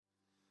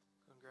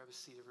Grab a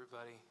seat,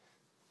 everybody.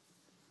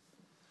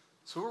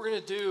 So what we're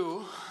going to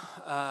do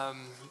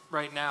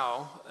right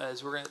now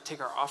is we're going to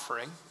take our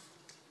offering.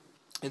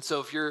 And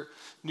so if you're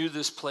new to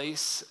this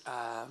place,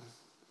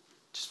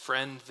 just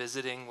friend,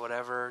 visiting,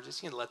 whatever,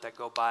 just let that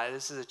go by.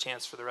 This is a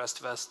chance for the rest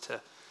of us to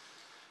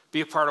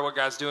be a part of what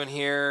God's doing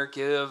here,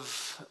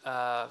 give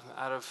out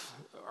of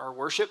our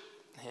worship.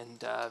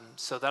 And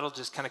so that'll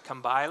just kind of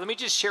come by. Let me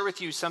just share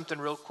with you something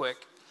real quick.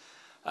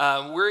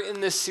 We're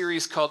in this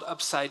series called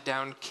Upside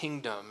Down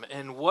Kingdom,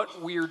 and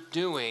what we're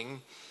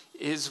doing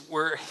is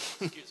we're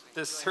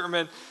the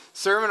Sermon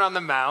on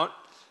the Mount,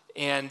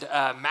 and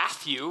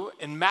Matthew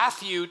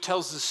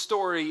tells the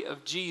story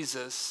of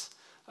Jesus,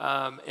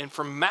 and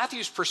from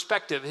Matthew's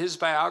perspective, his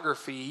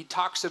biography, he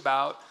talks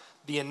about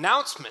the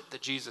announcement that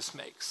Jesus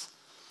makes,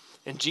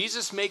 and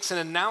Jesus makes an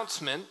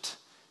announcement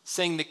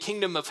saying the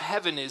kingdom of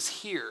heaven is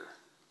here,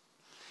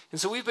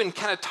 and so we've been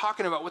kind of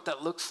talking about what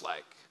that looks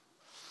like.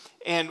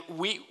 And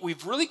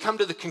we've really come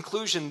to the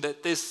conclusion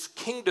that this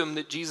kingdom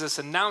that Jesus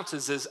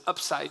announces is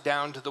upside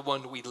down to the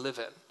one we live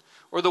in,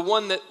 or the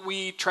one that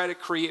we try to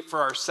create for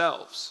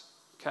ourselves,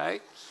 okay?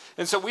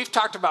 And so we've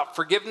talked about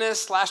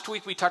forgiveness. Last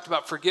week we talked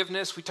about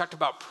forgiveness. We talked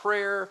about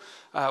prayer.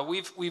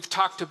 We've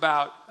talked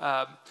about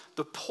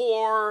the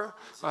poor.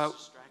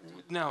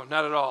 No,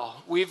 not at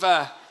all. We've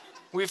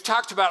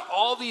talked about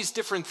all these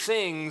different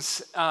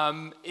things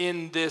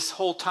in this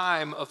whole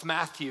time of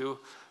Matthew,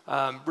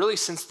 really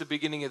since the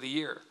beginning of the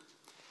year.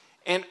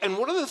 And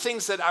one of the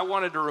things that I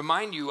wanted to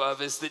remind you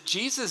of is that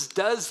Jesus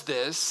does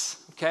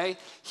this, okay?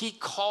 He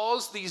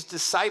calls these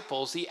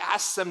disciples, he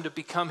asks them to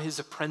become his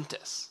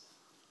apprentice,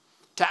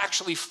 to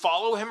actually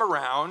follow him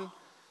around,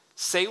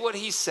 say what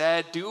he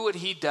said, do what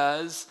he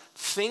does,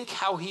 think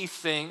how he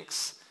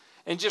thinks,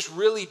 and just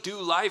really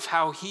do life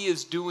how he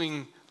is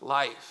doing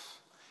life.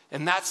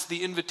 And that's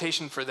the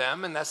invitation for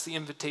them, and that's the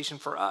invitation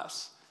for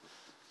us.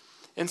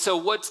 And so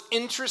what's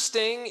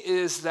interesting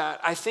is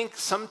that I think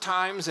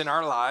sometimes in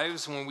our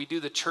lives when we do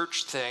the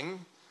church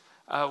thing,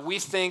 we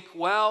think,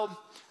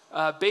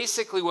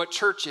 basically what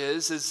church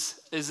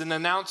is an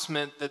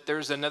announcement that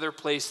there's another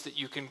place that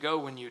you can go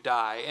when you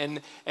die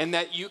and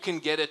that you can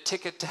get a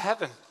ticket to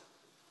heaven.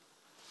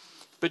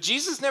 But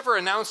Jesus never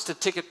announced a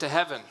ticket to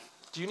heaven.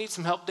 Do you need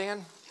some help,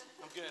 Dan?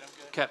 I'm good.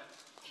 Okay.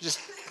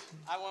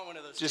 I want one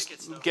of those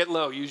tickets, though. Get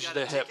low, use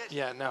the hip. Ticket?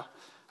 Yeah, no,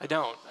 I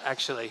don't,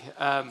 actually.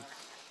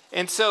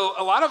 And so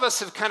a lot of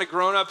us have kind of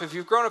grown up, if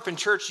you've grown up in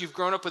church, you've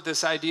grown up with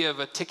this idea of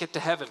a ticket to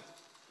heaven.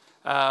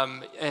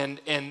 And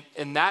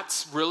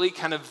that's really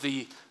kind of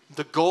the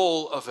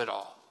goal of it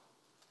all.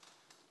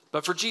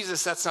 But for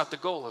Jesus, that's not the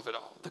goal of it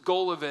all. The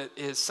goal of it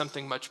is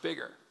something much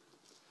bigger.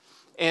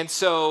 And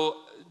so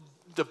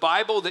the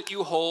Bible that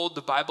you hold,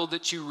 the Bible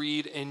that you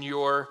read in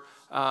your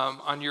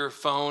on your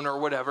phone or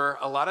whatever,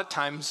 a lot of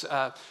times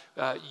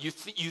you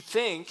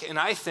think, and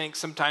I think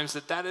sometimes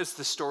that is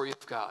the story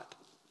of God.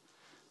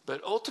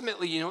 But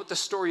ultimately, you know what the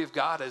story of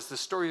God is? The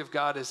story of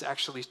God is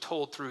actually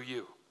told through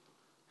you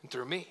and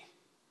through me,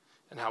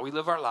 and how we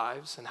live our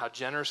lives, and how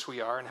generous we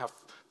are, and how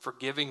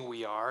forgiving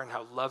we are, and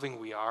how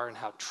loving we are, and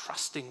how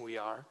trusting we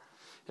are,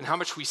 and how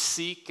much we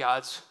seek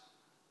God's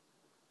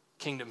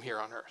kingdom here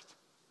on earth.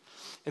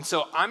 And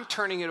so I'm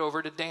turning it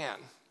over to Dan.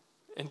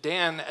 And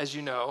Dan, as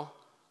you know,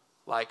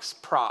 likes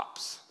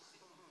props.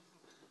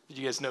 Did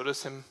you guys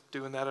notice him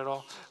doing that at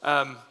all?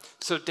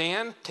 So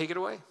Dan, take it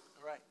away.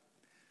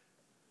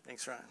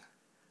 Thanks, Ryan.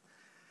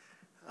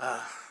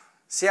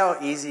 See how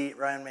easy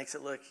Ryan makes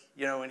it look?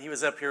 You know, when he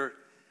was up here,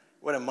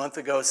 a month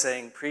ago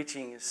saying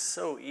preaching is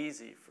so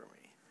easy for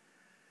me.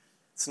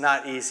 It's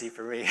not easy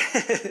for me.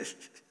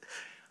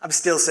 I'm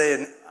still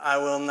saying, I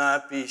will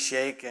not be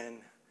shaken.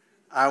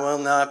 I will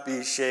not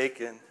be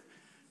shaken.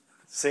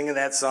 Singing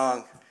that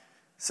song.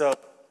 So,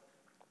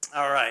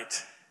 all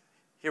right,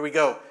 here we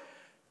go.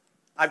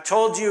 I've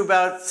told you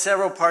about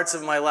several parts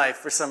of my life.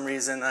 For some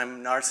reason,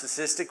 I'm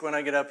narcissistic when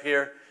I get up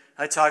here.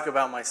 I talk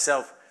about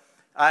myself.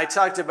 I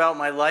talked about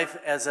my life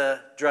as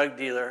a drug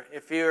dealer.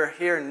 If you're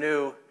here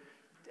new,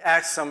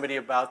 ask somebody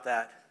about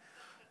that.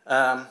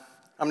 I'm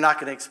not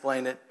going to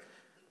explain it.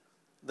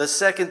 The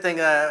second thing,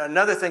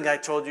 another thing I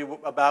told you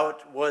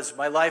about was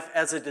my life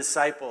as a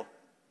disciple.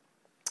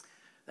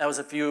 That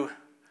was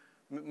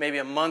maybe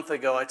a month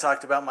ago, I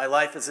talked about my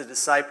life as a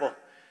disciple.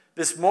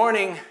 This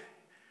morning,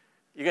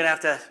 you're going to have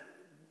to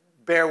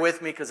bear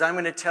with me because I'm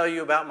going to tell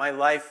you about my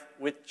life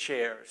with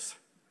chairs.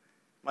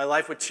 My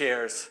life with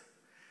chairs.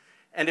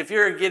 And if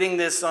you're getting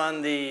this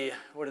on the,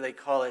 what do they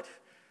call it?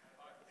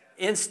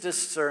 Insta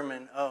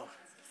sermon. Oh.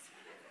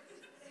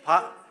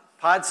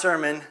 Pod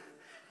sermon.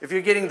 If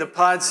you're getting the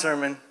pod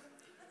sermon,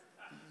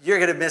 you're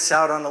going to miss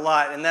out on a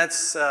lot. And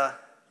that's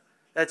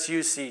you,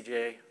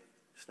 CJ.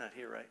 It's not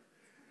here, right?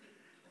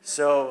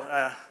 So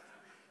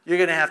you're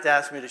going to have to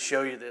ask me to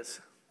show you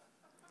this.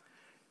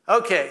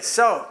 Okay,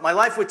 so my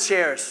life with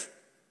chairs.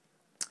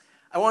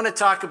 I want to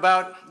talk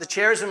about the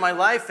chairs in my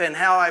life and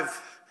how I've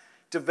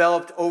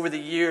developed over the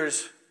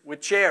years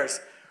with chairs.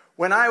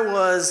 When I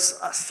was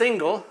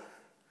single,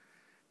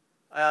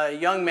 a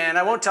young man,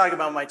 I won't talk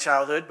about my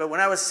childhood, but when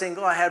I was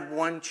single, I had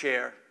one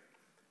chair.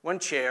 one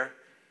chair,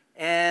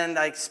 and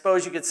I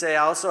suppose you could say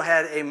I also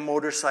had a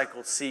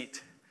motorcycle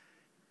seat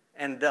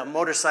and a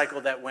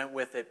motorcycle that went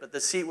with it, but the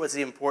seat was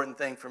the important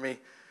thing for me.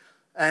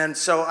 And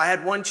so I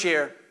had one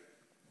chair,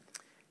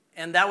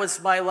 and that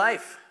was my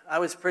life. I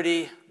was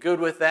pretty good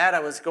with that. I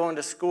was going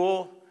to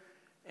school,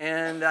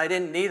 and I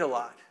didn't need a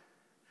lot.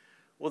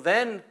 Well,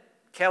 then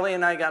Kelly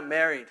and I got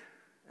married,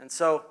 and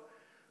so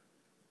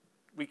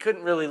we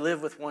couldn't really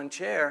live with one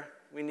chair.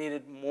 We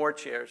needed more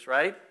chairs,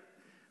 right?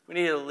 We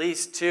needed at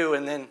least two,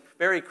 and then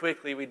very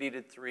quickly we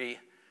needed three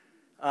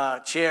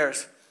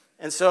chairs.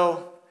 And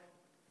so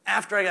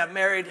after I got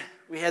married,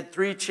 we had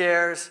three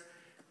chairs,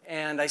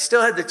 and I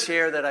still had the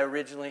chair that I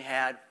originally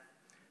had,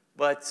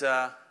 but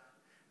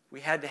we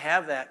had to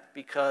have that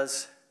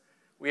because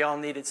we all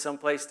needed some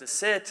place to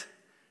sit.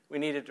 We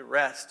needed to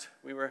rest.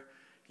 We were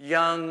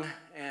young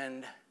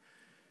and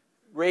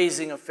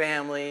raising a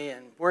family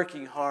and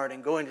working hard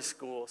and going to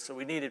school, so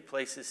we needed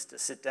places to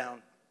sit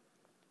down.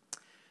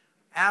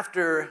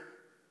 After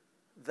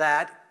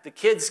that, the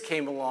kids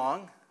came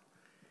along,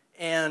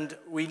 and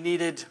we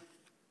needed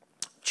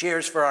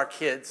chairs for our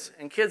kids.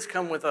 And kids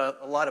come with a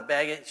lot of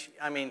baggage.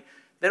 I mean,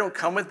 they don't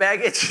come with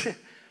baggage,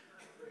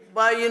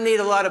 but you need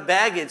a lot of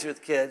baggage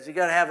with kids. You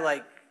got to have,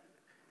 like,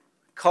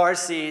 car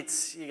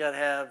seats. You got to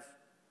have,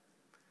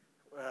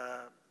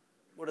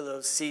 what are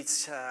those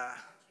seats?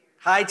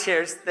 High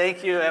chairs.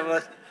 Thank you,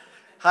 Emma.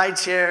 High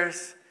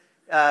chairs.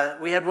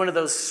 We had one of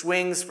those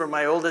swings for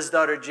my oldest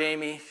daughter,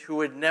 Jamie, who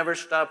would never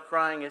stop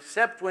crying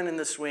except when in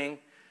the swing,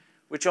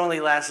 which only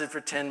lasted for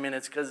 10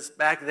 minutes because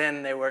back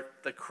then they were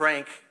the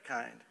crank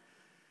kind.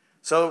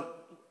 So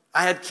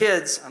I had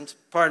kids.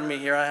 Pardon me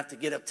here, I have to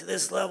get up to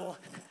this level.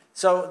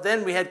 So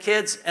then we had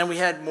kids, and we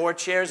had more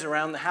chairs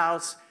around the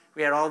house.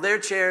 We had all their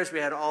chairs. We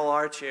had all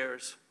our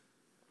chairs.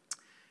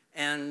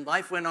 And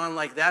life went on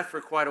like that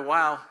for quite a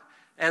while.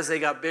 As they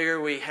got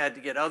bigger, we had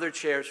to get other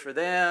chairs for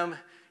them.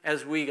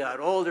 As we got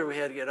older, we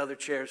had to get other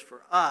chairs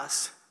for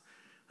us.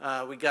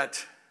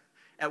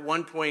 At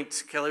one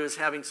point, Kelly was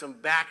having some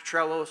back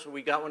trouble, so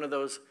we got one of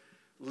those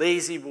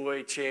lazy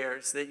boy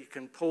chairs that you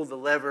can pull the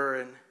lever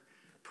and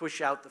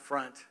push out the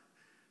front.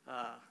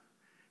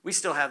 We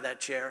still have that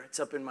chair. It's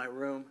up in my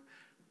room.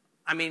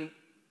 I mean,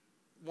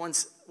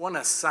 one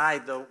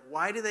aside, though,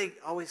 why do they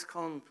always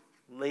call them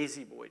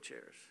lazy boy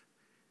chairs?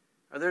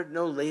 Are there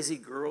no lazy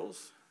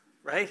girls,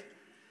 right?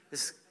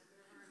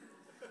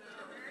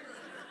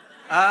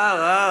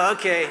 Oh,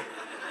 okay.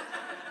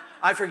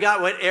 I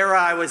forgot what era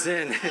I was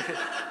in.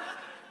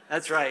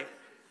 That's right.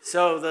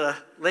 So the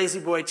lazy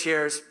boy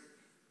chairs.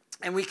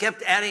 And we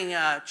kept adding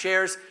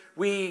chairs.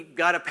 We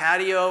got a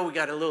patio. We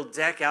got a little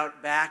deck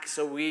out back.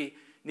 So we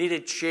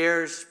needed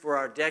chairs for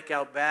our deck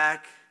out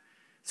back.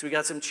 So we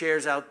got some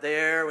chairs out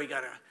there. We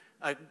got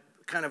a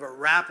kind of a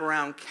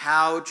wraparound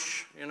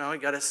couch. You know, you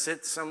got to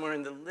sit somewhere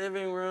in the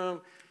living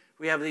room.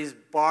 We have these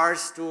bar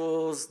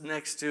stools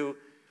next to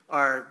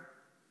our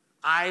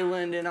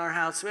island in our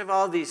house. We have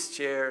all these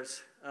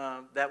chairs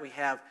that we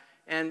have.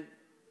 And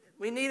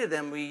we needed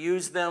them. We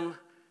used them.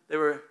 They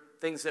were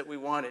things that we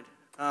wanted.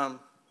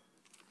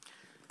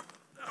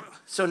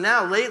 So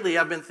now, lately,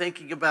 I've been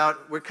thinking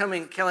about,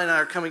 Kelly and I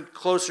are coming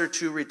closer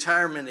to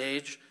retirement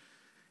age.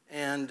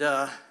 And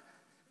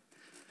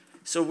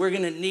so we're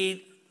going to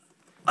need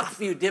a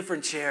few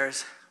different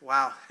chairs.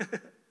 Wow.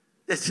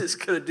 It's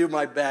just going to do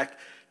my back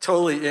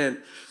totally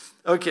in.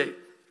 Okay.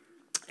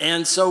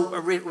 And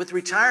so with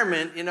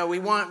retirement, you know, we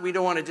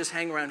don't want to just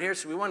hang around here,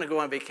 so we want to go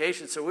on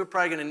vacation. So we're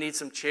probably going to need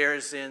some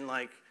chairs in,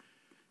 like,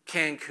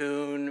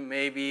 Cancun,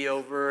 maybe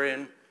over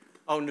in,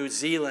 New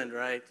Zealand,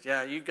 right?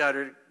 Yeah, you got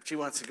her. She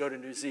wants to go to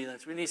New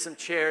Zealand. So we need some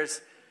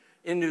chairs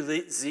in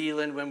New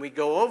Zealand when we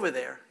go over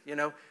there, you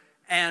know.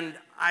 And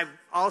I've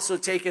also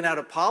taken out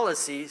a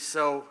policy,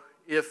 so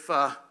if,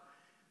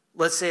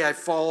 let's say I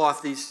fall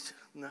off these,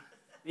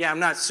 I'm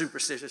not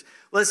superstitious.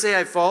 Let's say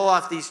I fall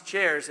off these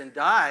chairs and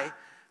die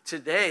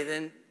today,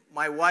 then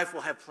my wife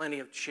will have plenty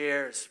of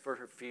chairs for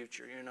her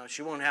future. You know,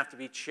 she won't have to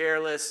be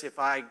chairless if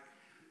I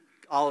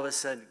all of a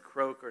sudden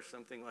croak or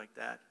something like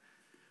that.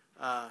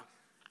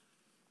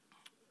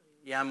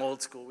 I'm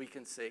old school. We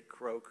can say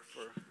croak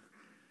for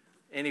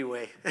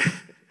anyway.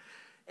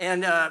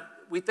 And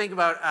we think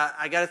about,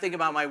 I got to think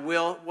about my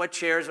will. What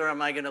chairs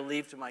am I going to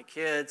leave to my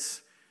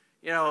kids?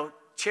 You know,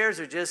 chairs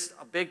are just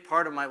a big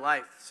part of my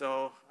life.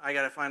 So I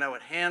got to find out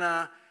what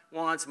Hannah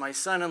wants, my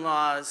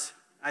son-in-laws.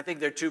 I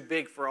think they're too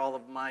big for all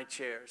of my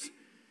chairs,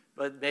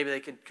 but maybe they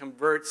could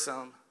convert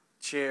some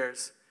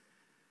chairs.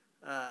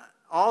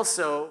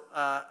 Also,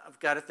 I've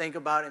got to think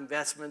about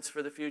investments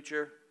for the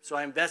future. So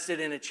I invested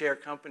in a chair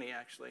company,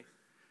 actually.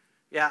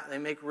 Yeah, they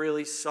make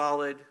really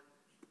solid,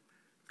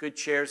 good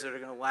chairs that are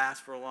going to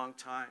last for a long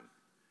time.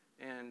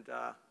 And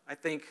I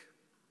think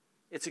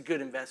it's a good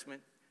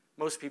investment.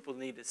 Most people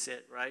need to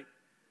sit, right?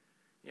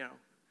 You know.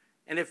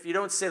 And if you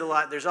don't sit a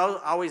lot, there's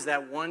always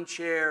that one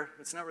chair.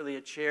 It's not really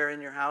a chair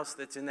in your house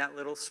that's in that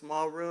little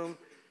small room.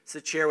 It's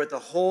a chair with a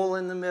hole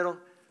in the middle.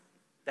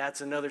 That's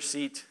another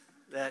seat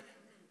that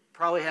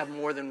probably have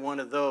more than one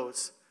of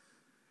those.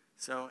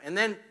 So, and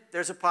then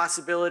there's a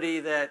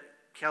possibility that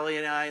Kelly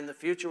and I in the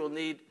future will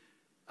need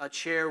a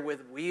chair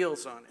with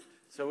wheels on it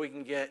so we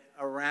can get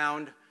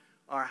around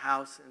our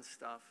house and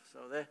stuff. So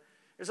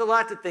there's a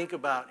lot to think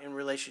about in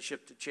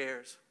relationship to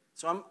chairs.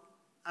 So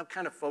I'm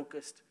kind of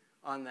focused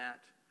on that.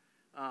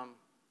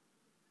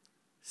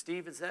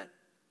 Steve, is that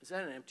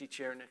an empty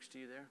chair next to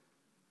you there?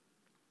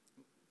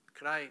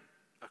 Could I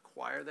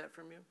acquire that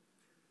from you?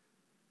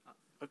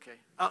 Okay.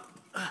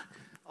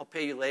 I'll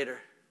pay you later.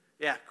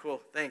 Yeah,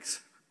 cool.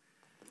 Thanks.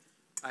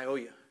 I owe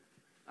you.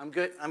 I'm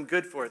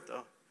good for it,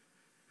 though.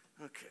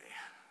 Okay.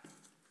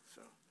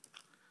 So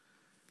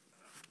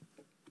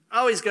I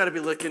always got to be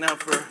looking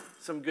out for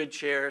some good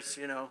chairs,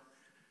 you know.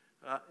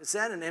 Is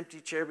that an empty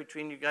chair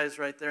between you guys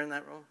right there in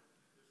that row?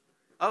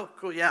 Oh,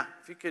 cool. Yeah.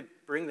 If you could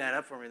bring that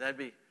up for me, that'd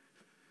be...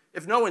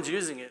 If no one's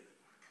using it.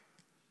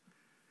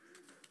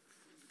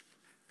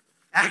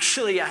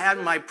 Actually, I had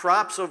my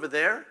props over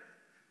there,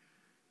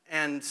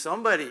 and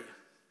somebody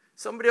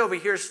over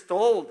here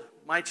stole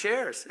my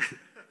chairs.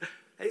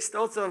 They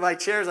stole some of my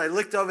chairs. I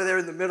looked over there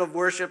in the middle of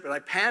worship, and I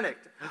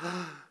panicked.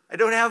 I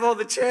don't have all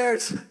the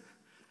chairs.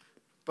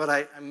 But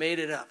I made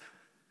it up.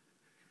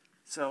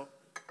 So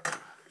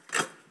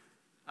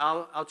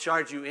I'll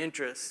charge you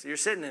interest. You're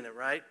sitting in it,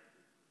 right?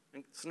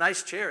 It's a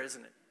nice chair,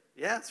 isn't it?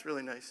 Yeah, it's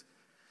really nice.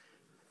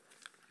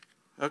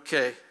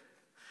 Okay.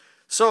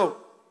 So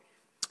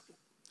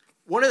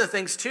one of the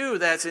things, too,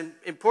 that's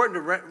important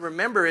to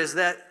remember is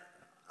that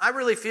I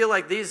really feel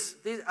like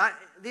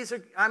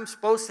I'm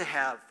supposed to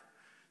have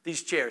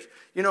these chairs.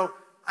 You know,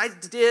 I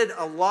did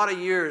a lot of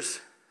years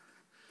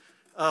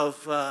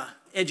of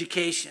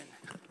education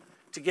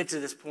to get to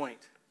this point.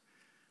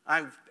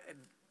 I've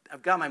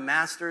got my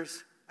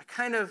master's. I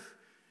kind of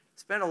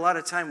spent a lot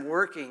of time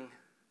working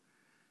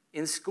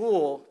in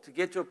school to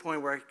get to a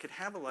point where I could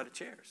have a lot of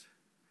chairs.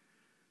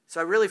 So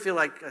I really feel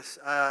like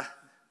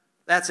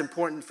that's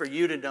important for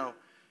you to know.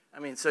 I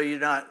mean, so you're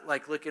not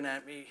like looking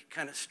at me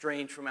kind of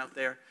strange from out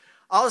there.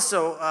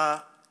 Also,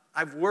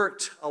 I've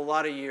worked a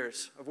lot of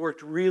years. I've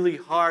worked really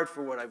hard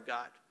for what I've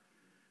got.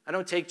 I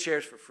don't take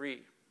chairs for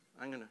free.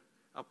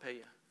 I'll pay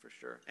you for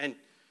sure. And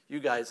you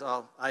guys,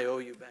 I owe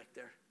you back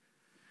there.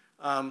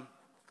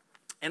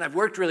 And I've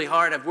worked really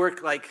hard. I've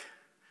worked like,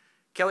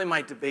 Kelly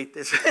might debate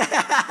this,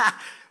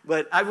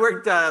 but I've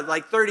worked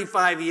like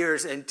 35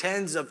 years and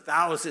tens of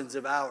thousands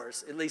of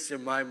hours, at least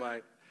in my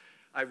mind.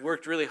 I've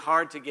worked really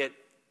hard to get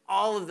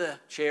all of the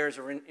chairs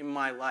in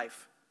my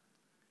life.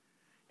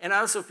 And I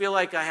also feel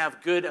like I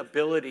have good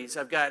abilities.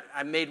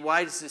 I've made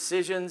wise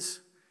decisions.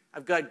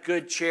 I've got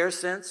good chair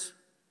sense.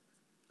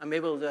 I'm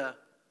able to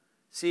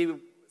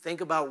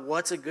think about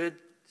what's a good,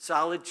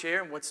 solid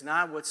chair and what's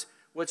not,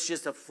 what's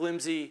just a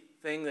flimsy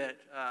thing that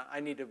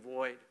I need to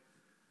avoid.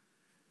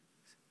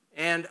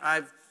 And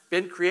I've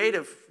been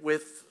creative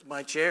with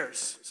my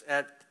chairs.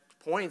 At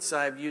points,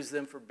 I've used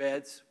them for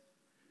beds.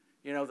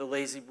 You know, the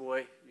lazy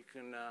boy, you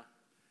can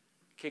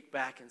kick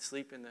back and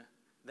sleep in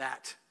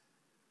that.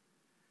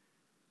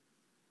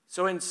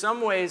 So in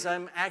some ways,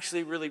 I'm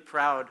actually really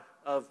proud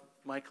of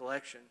my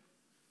collection.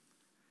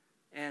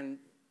 And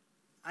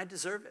I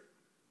deserve it.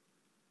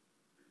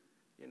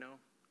 You know,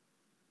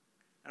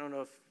 I don't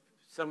know if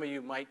some of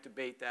you might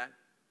debate that.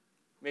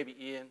 Maybe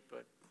Ian,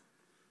 but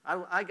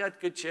I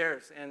got good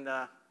chairs, and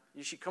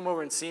you should come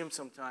over and see them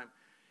sometime.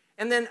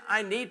 And then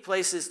I need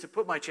places to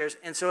put my chairs,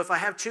 and so if I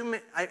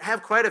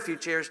have quite a few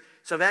chairs,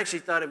 so I've actually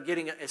thought of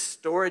getting a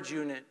storage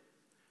unit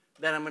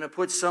that I'm going to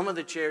put some of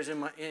the chairs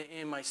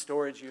in my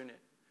storage unit,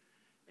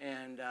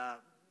 and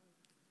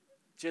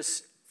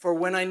just for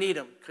when I need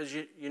them, because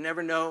you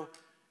never know.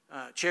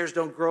 Chairs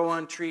don't grow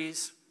on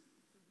trees,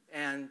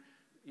 and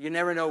you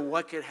never know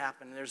what could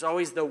happen. There's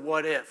always the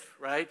what if,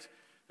 right?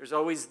 There's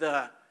always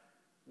the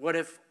what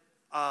if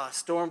a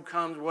storm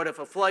comes, what if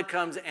a flood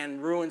comes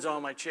and ruins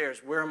all my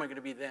chairs? Where am I going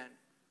to be then?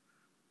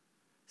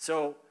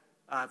 So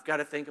I've got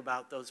to think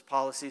about those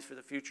policies for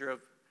the future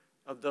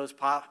of those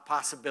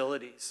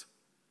possibilities.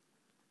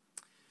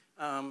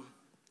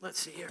 Let's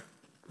see here.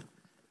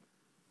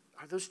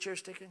 Are those chairs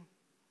sticking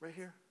right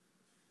here?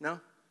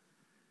 No?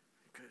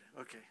 Good,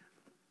 okay.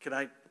 Can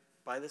I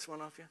buy this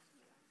one off you?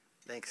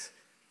 Thanks.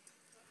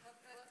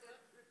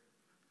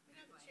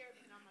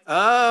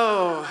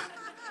 Oh,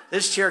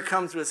 this chair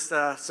comes with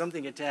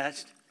something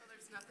attached. Oh,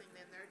 there's nothing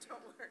in there,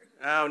 don't worry.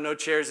 Oh, no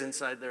chairs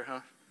inside there, huh?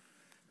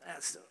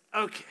 That's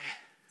okay.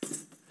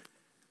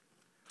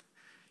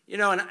 You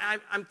know, and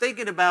I'm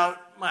thinking about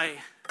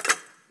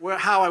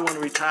how I want to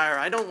retire.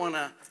 I don't want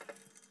to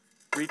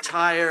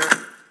retire,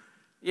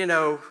 you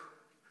know,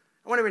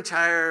 I want to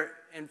retire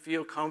and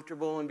feel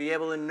comfortable and be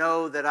able to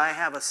know that I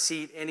have a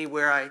seat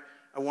anywhere I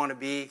want to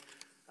be.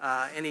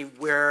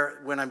 Anywhere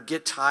when I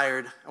get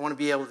tired, I want to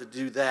be able to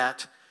do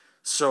that.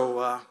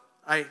 So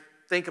I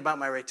think about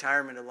my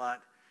retirement a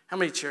lot. How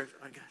many chairs?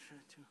 I got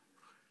two.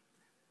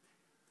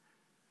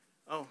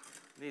 Oh,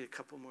 I need a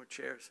couple more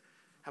chairs.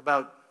 How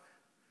about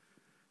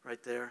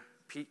right there,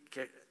 Pete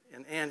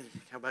and Annie?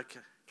 How about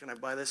can I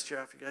buy this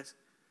chair off you guys?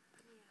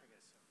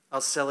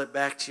 I'll sell it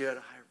back to you at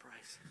a higher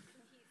price.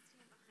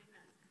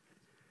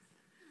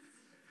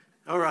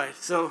 All right,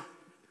 so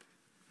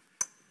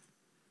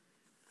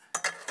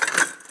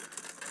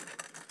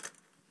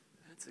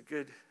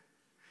good.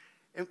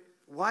 And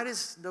why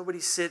does nobody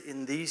sit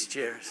in these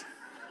chairs?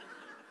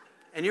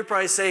 And you're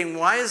probably saying,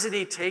 why isn't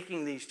he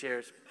taking these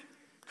chairs?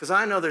 Because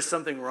I know there's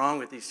something wrong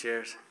with these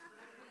chairs.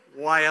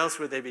 Why else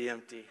would they be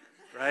empty,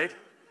 right?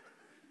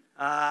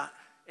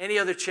 Any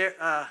other chair?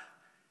 How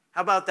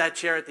about that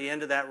chair at the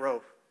end of that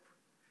row?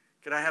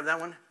 Could I have that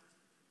one?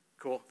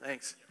 Cool,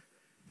 thanks.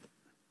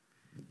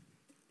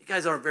 You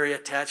guys aren't very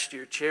attached to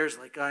your chairs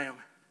like I am.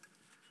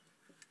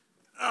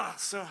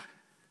 So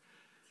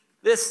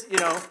this,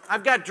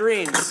 I've got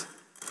dreams.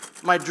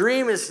 My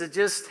dream is to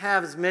just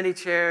have as many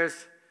chairs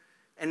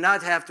and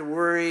not have to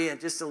worry and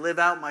just to live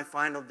out my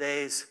final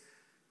days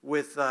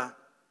with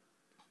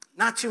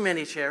not too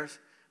many chairs,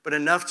 but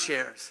enough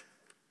chairs.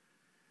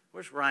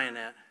 Where's Ryan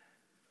at?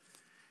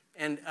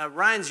 And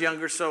Ryan's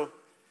younger, so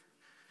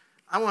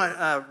I want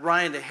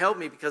Ryan to help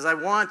me because I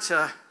want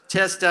to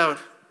test out.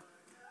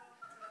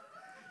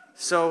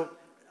 So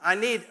I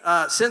need,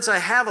 since I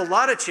have a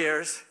lot of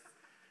chairs,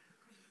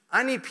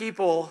 I need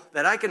people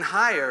that I can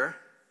hire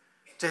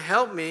to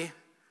help me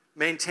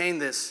maintain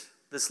this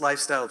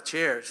lifestyle of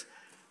chairs.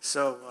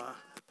 So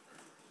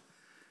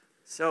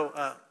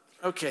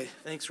okay,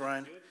 thanks,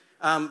 Ryan.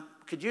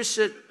 Could you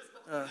sit?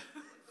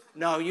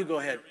 No, you go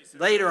ahead.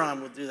 Later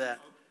on, we'll do that.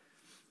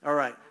 All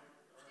right.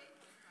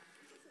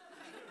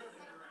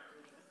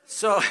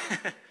 So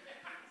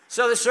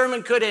the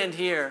sermon could end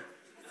here.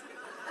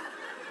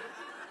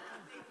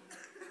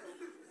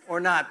 Or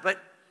not, but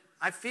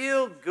I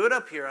feel good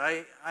up here.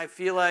 I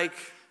feel like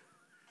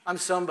I'm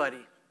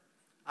somebody.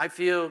 I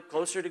feel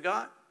closer to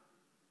God.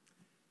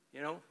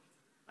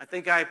 I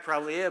think I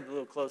probably am a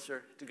little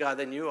closer to God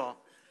than you all.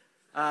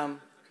 And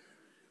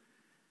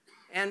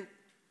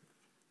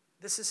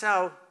this is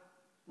how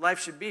life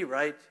should be,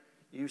 right?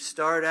 You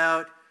start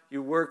out,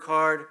 you work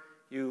hard,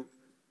 you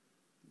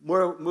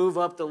move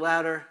up the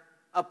ladder,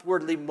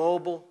 upwardly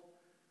mobile,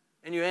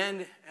 and you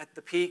end at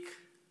the peak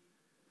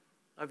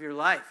of your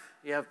life.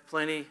 You have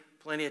plenty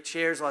of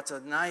chairs, lots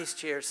of nice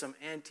chairs, some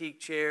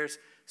antique chairs,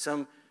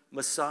 some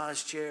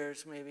massage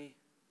chairs maybe,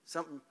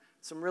 some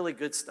really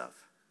good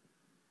stuff.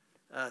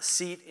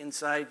 Seat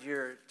inside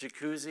your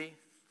jacuzzi,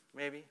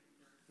 maybe,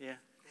 yeah.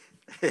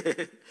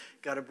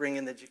 Got to bring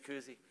in the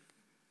jacuzzi.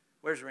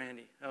 Where's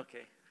Randy?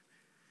 Okay.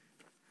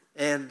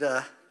 And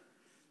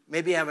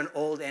maybe have an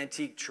old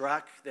antique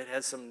truck that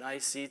has some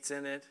nice seats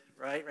in it,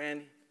 right,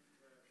 Randy?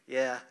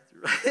 Yeah.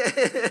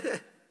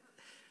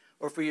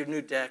 Or for your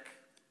new deck.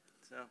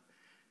 So,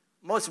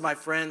 most of my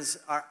friends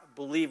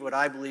believe what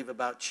I believe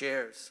about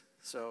chairs.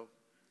 So,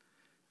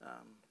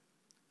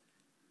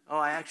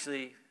 I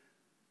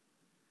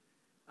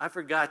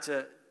forgot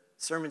to.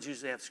 Sermons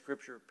usually have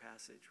scripture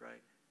passage,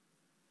 right?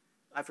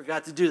 I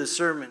forgot to do the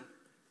sermon.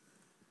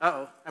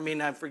 I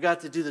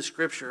forgot to do the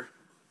scripture.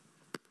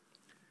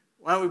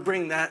 Why don't we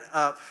bring that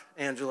up,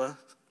 Angela?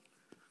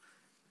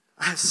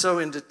 I'm so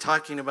into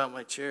talking about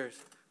my chairs.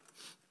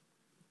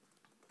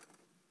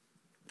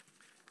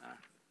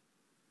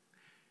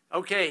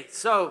 Okay,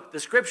 so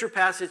the scripture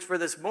passage for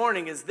this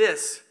morning is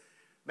this.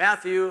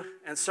 Matthew,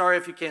 and sorry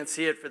if you can't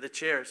see it for the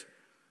chairs,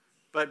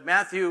 but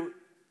Matthew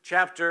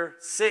chapter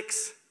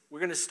 6, we're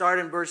going to start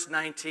in verse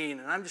 19,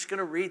 and I'm just going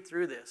to read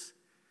through this.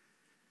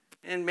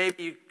 And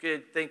maybe you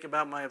could think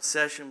about my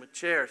obsession with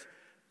chairs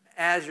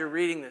as you're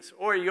reading this,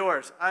 or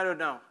yours, I don't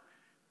know.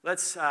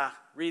 Let's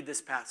read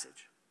this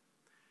passage.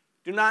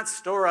 Do not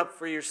store up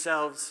for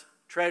yourselves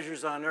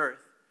treasures on earth,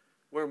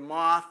 where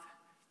moth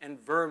and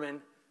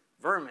vermin,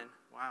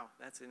 wow,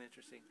 that's an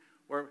interesting,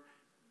 where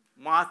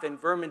moth and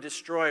vermin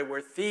destroy,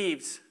 where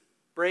thieves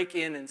break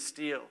in and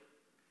steal.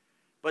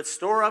 But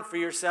store up for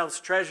yourselves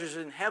treasures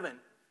in heaven,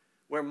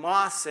 where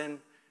moth and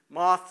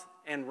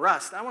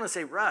rust, I want to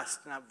say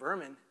rust, not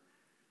vermin,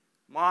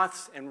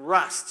 moths and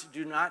rust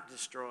do not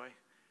destroy,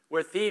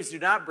 where thieves do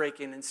not break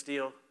in and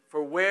steal.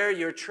 For where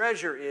your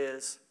treasure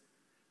is,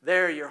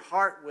 there your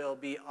heart will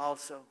be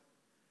also.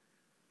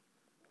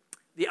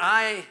 The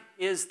eye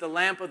is the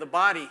lamp of the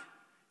body.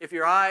 If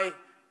your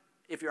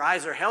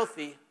eyes are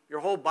healthy, your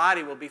whole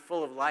body will be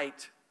full of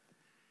light.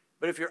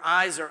 But if your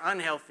eyes are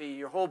unhealthy,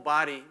 your whole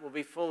body will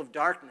be full of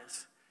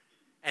darkness.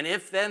 And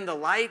if then the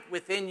light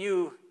within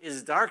you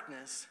is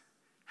darkness,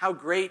 how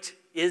great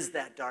is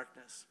that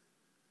darkness?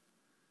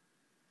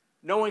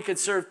 No one can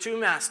serve two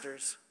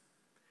masters.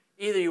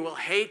 Either you will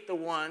hate the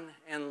one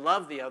and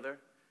love the other,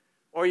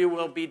 or you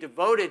will be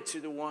devoted to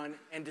the one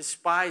and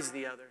despise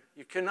the other.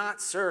 You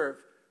cannot serve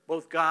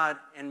both God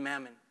and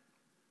mammon.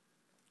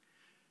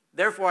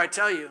 Therefore, I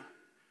tell you,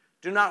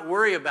 do not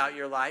worry about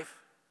your life,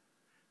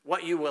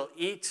 what you will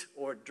eat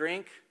or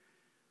drink,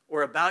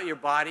 or about your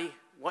body,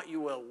 what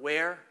you will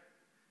wear.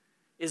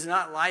 Is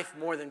not life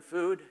more than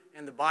food,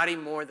 and the body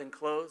more than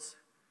clothes?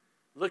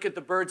 Look at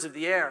the birds of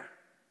the air.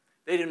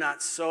 They do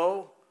not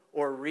sow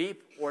or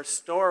reap or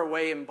store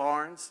away in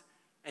barns,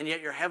 and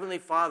yet your heavenly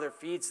Father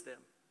feeds them.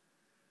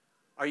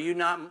 Are you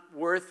not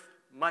worth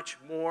much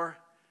more?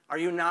 Are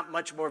you not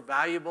much more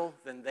valuable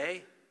than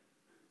they?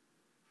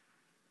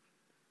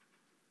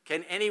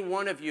 Can any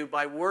one of you,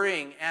 by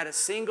worrying, add a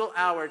single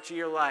hour to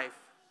your life?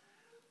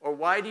 Or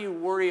why do you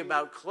worry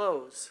about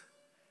clothes?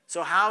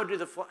 So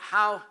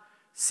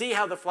see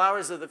how the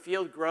flowers of the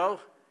field grow?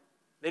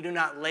 They do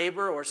not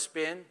labor or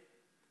spin.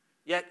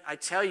 Yet I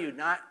tell you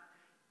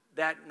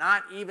that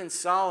not even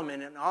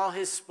Solomon in all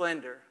his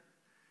splendor,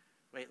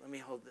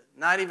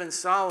 not even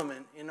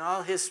Solomon in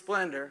all his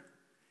splendor,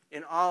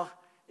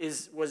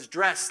 was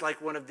dressed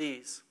like one of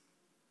these.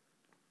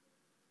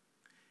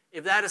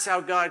 If that is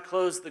how God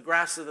clothes the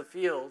grass of the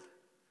field,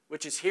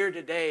 which is here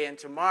today and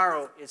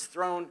tomorrow is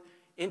thrown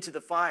into the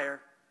fire,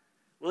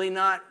 will he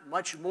not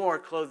much more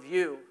clothe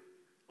you,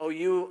 O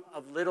you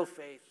of little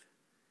faith?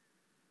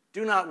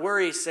 Do not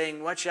worry,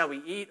 saying, what shall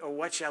we eat, or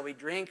what shall we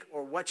drink,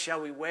 or what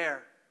shall we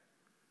wear?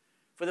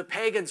 For the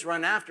pagans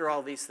run after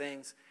all these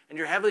things, and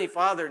your heavenly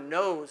Father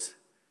knows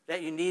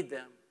that you need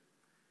them.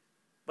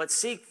 But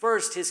seek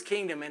first his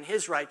kingdom and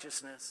his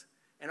righteousness,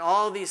 and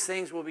all these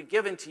things will be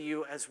given to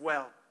you as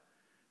well.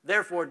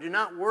 Therefore, do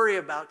not worry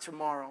about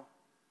tomorrow,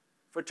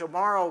 for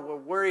tomorrow will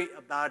worry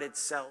about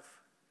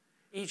itself.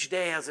 Each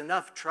day has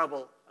enough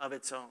trouble of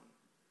its own.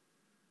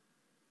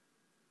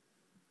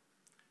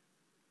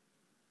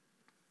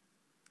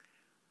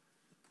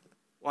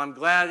 Well, I'm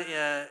glad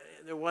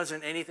there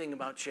wasn't anything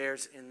about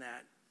chairs in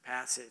that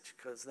passage,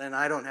 because then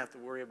I don't have to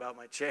worry about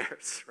my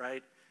chairs,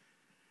 right?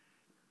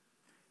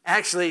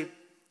 Actually,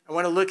 I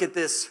want to look at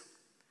this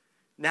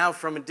now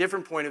from a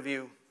different point of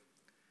view.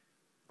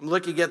 I'm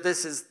looking at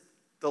this as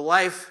the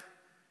life.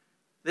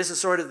 This is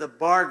sort of the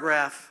bar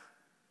graph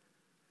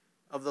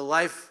of the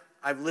life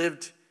I've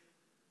lived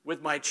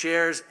with my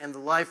chairs and the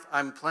life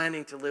I'm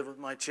planning to live with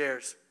my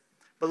chairs.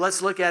 But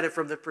let's look at it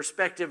from the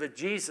perspective of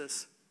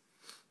Jesus,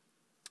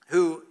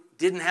 who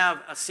didn't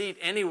have a seat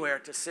anywhere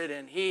to sit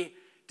in. Him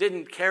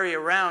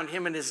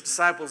and his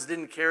disciples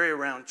didn't carry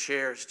around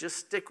chairs. Just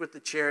stick with the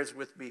chairs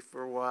with me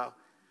for a while.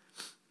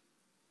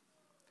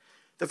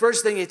 The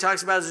first thing he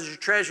talks about is your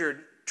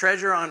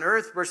treasure on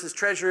earth versus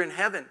treasure in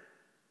heaven.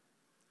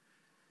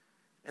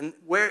 And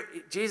where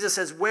Jesus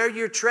says, where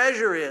your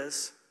treasure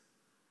is,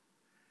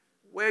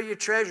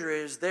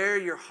 there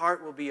your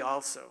heart will be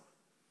also.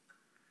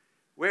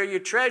 Where your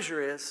treasure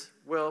is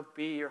will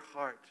be your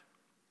heart.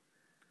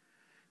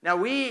 Now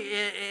we,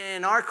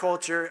 in our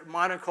culture,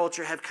 modern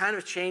culture, have kind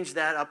of changed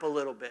that up a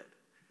little bit.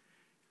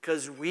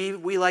 Because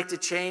we like to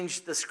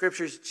change the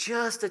scriptures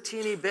just a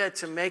teeny bit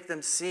to make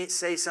them say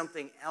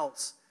something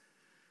else.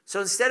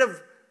 So instead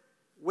of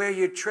where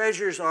your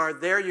treasures are,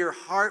 there your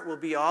heart will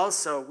be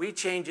also, we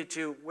change it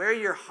to where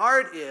your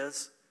heart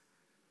is,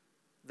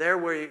 there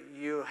will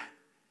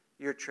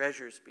your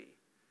treasures be.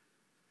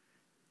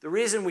 The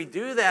reason we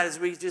do that is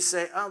we just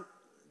say,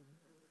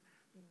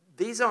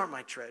 these aren't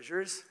my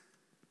treasures.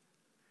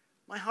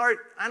 My heart,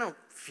 I don't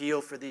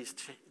feel for these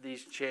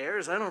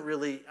chairs. I'm not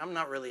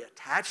really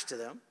attached to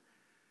them.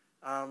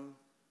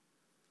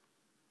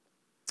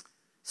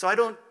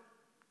 So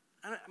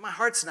my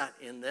heart's not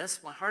in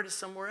this. My heart is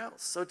somewhere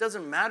else. So it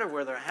doesn't matter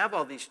whether I have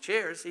all these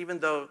chairs, even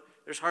though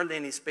there's hardly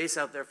any space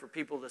out there for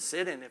people to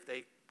sit in if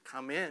they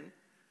come in.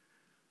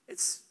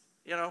 It's,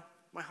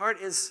 my heart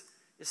is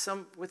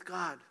some with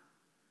God.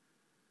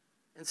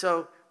 And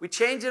so we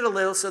change it a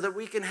little so that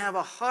we can have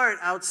a heart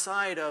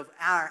outside of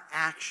our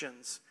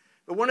actions.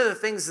 But one of the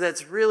things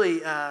that's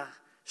really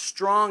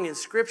strong in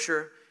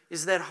Scripture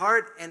is that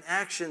heart and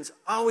actions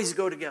always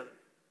go together.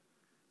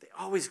 They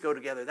always go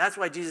together. That's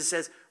why Jesus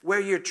says, where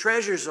your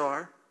treasures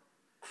are,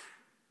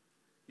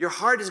 your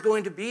heart is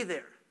going to be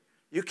there.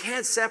 You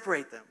can't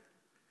separate them.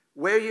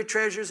 Where your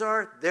treasures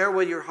are, there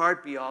will your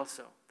heart be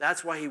also.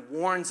 That's why he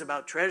warns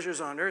about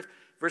treasures on earth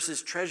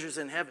versus treasures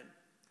in heaven.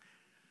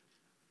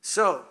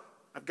 So,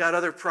 I've got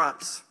other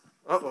props.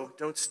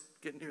 Don't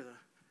get near the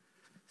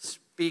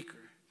speaker.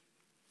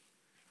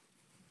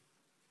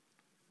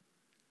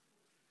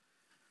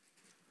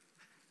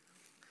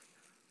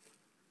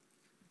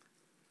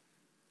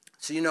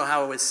 So you know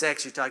how with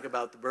sex you talk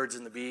about the birds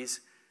and the bees.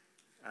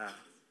 I'm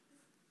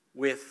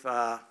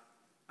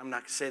not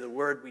going to say the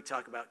word, we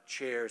talk about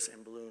chairs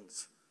and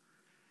balloons.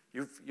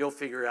 You'll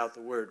figure out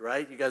the word,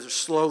 right? You guys are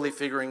slowly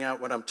figuring out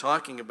what I'm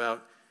talking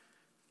about,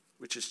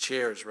 which is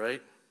chairs,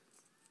 right?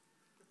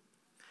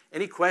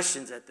 Any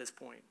questions at this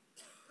point?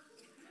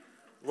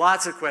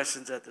 Lots of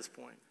questions at this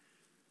point.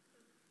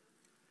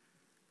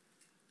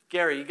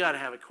 Gary, you got to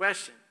have a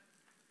question.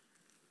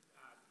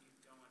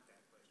 You don't want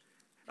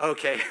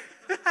that question. Okay.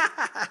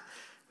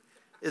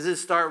 Does it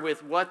start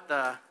with what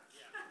the?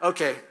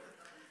 Okay.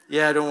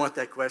 Yeah, I don't want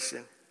that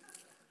question.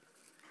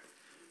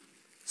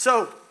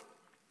 So,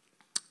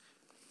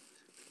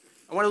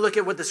 I want to look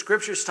at what the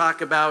scriptures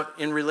talk about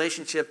in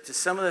relationship to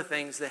some of the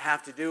things that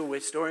have to do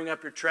with storing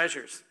up your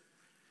treasures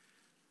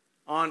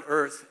on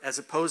earth as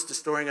opposed to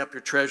storing up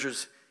your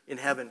treasures in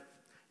heaven,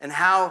 and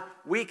how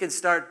we can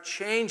start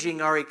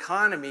changing our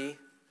economy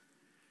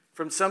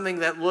from something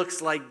that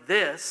looks like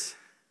this,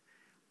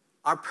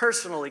 our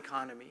personal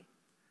economy,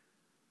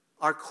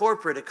 our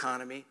corporate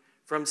economy,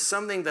 from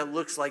something that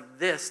looks like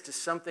this to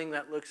something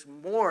that looks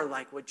more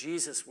like what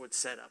Jesus would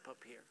set up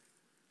here.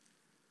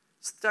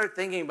 Start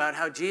thinking about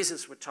how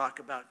Jesus would talk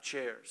about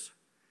chairs.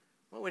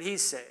 What would he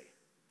say?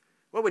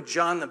 What would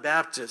John the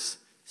Baptist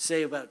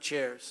say about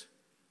chairs?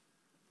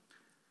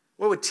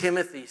 What would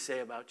Timothy say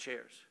about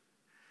chairs?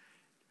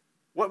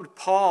 What would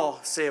Paul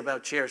say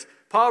about chairs?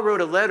 Paul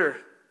wrote a letter,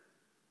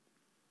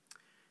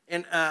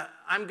 and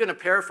I'm going to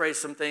paraphrase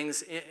some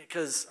things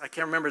because I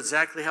can't remember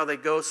exactly how they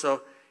go,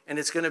 and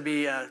it's going to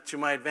be to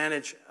my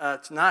advantage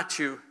not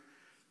to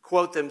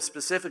quote them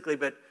specifically,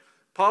 but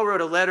Paul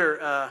wrote a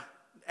letter.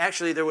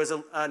 Actually, there was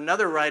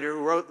another writer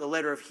who wrote the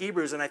letter of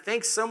Hebrews, and I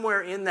think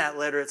somewhere in that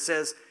letter it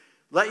says,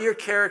 let your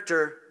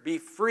character be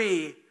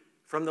free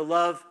from the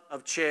love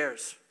of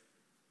chairs.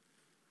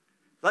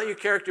 Let your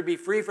character be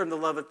free from the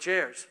love of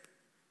chairs.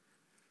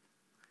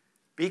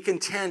 Be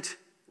content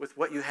with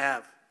what you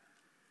have.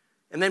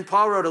 And then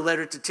Paul wrote a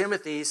letter to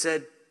Timothy. He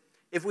said,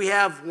 if we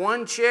have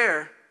one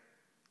chair,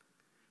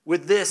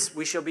 with this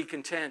we shall be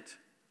content.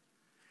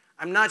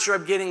 I'm not sure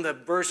I'm getting the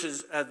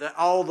verses,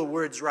 all the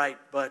words right,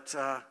 but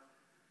I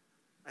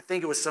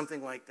think it was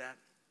something like that.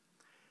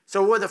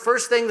 So the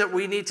first thing that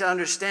we need to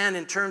understand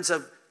in terms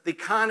of the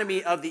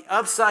economy of the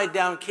upside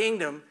down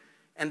kingdom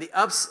and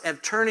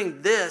of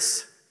turning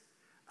this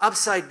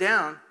upside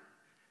down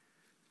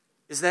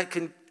is that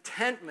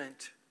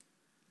contentment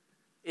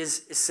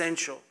is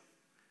essential.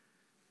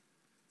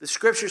 The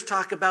scriptures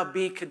talk about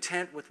be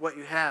content with what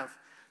you have.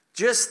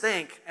 Just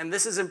think, and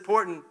this is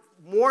important,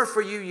 more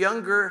for you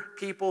younger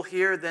people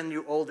here than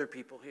you older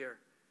people here.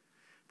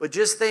 But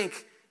just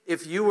think,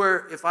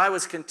 if I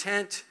was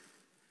content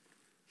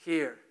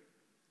here,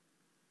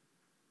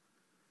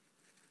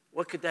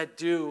 what could that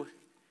do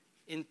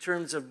in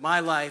terms of my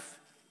life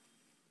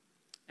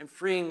and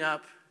freeing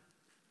up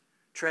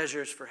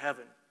treasures for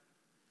heaven?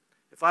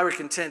 If I were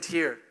content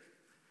here,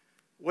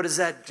 what does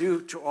that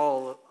do to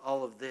all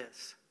of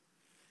this?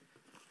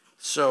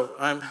 So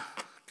I'm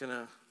going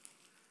to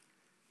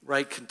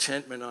write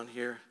contentment on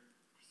here.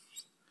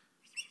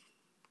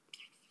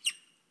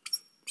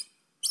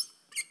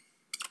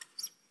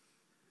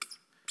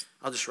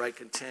 I'll just write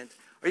content.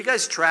 Are you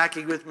guys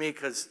tracking with me?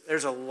 Because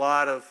there's a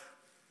lot of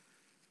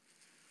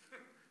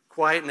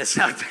quietness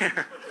out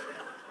there.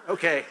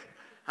 Okay.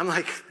 I'm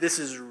like, this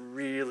is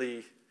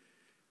really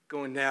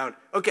going down.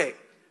 Okay.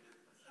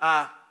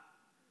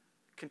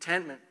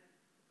 Contentment.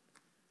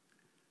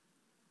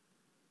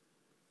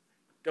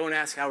 Don't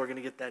ask how we're going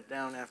to get that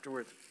down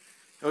afterwards.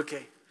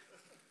 Okay.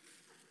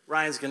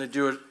 Ryan's going to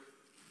do it.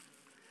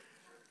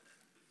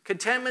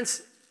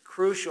 Contentment's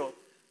crucial.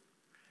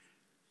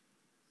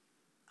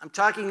 I'm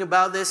talking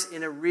about this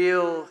in a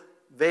real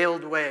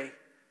veiled way.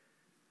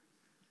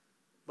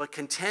 But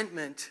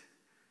contentment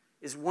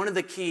is one of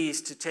the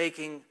keys to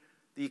taking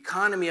the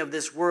economy of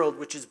this world,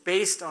 which is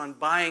based on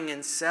buying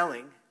and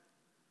selling,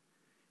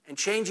 and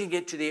changing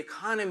it to the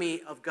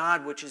economy of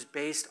God, which is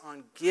based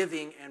on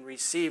giving and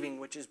receiving,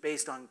 which is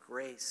based on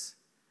grace.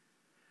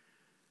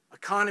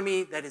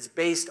 Economy that is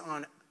based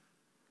on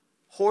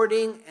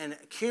hoarding and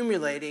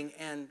accumulating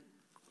and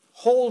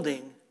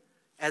holding,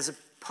 as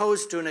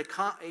opposed to an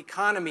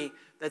economy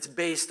that's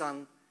based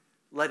on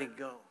letting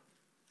go.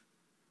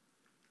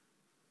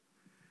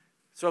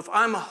 So if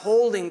I'm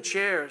holding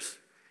chairs,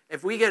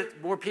 if we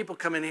get more people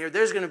coming here,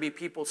 there's going to be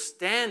people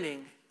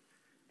standing,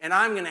 and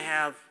I'm going to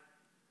have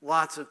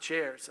lots of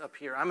chairs up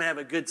here. I'm going to have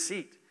a good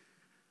seat.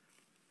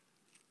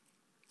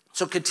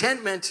 So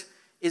contentment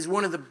is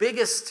one of the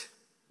biggest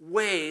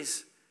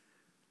ways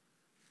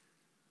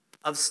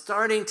of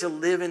starting to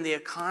live in the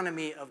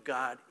economy of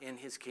God in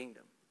his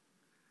kingdom.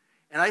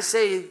 And I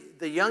say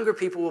the younger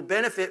people will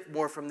benefit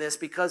more from this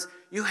because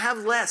you have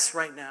less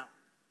right now.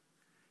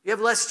 You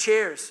have less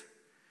chairs.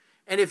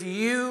 And if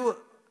you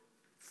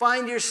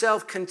find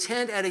yourself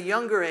content at a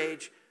younger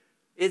age,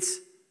 it's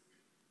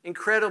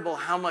incredible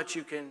how much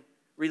you can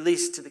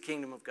release to the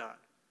kingdom of God.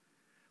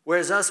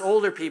 Whereas us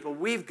older people,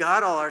 we've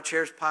got all our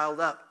chairs piled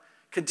up.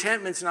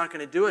 Contentment's not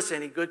going to do us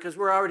any good because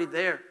we're already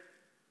there.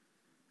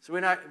 So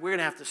we're going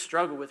to have to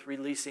struggle with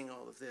releasing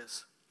all of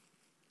this.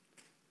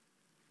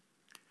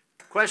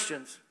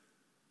 Questions?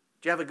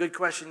 Do you have a good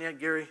question yet,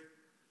 Gary?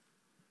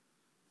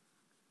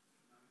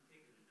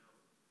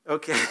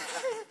 Okay.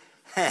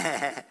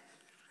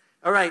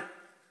 All right.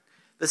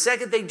 The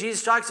second thing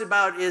Jesus talks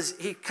about is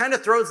he kind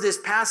of throws this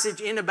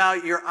passage in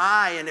about your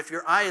eye, and if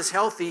your eye is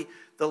healthy,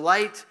 the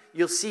light,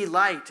 you'll see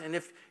light. And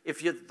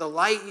if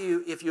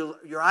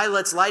your eye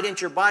lets light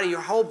into your body,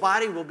 your whole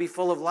body will be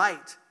full of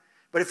light.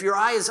 But if your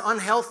eye is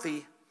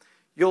unhealthy,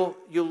 you'll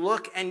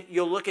look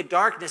at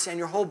darkness, and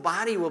your whole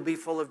body will be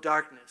full of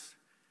darkness.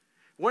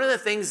 One of the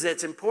things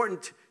that's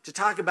important to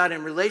talk about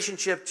in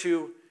relationship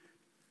to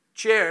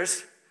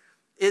chairs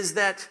is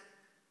that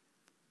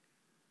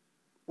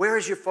where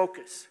is your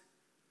focus?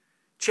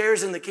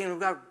 Chairs in the kingdom of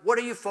God, what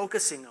are you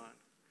focusing on?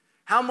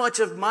 How much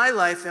of my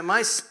life am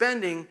I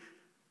spending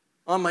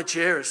on my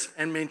chairs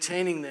and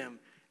maintaining them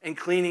and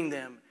cleaning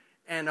them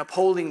and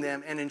upholding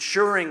them and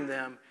ensuring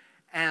them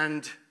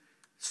and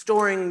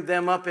storing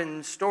them up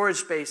in storage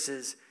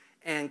spaces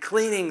and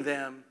cleaning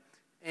them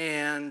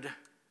and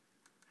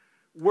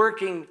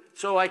working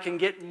so I can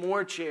get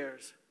more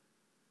chairs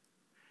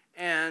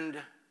and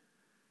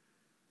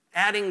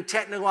adding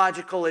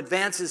technological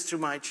advances to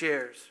my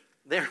chairs.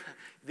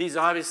 These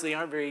obviously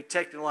aren't very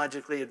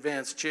technologically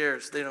advanced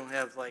chairs. They don't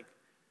have like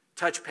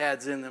touch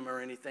pads in them or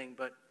anything,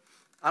 but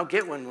I'll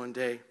get one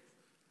day.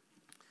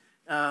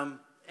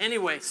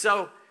 Anyway,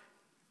 so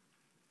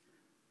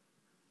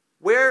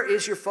where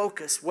is your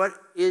focus? What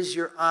is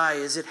your eye?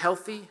 Is it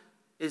healthy?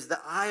 Is the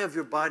eye of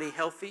your body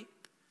healthy?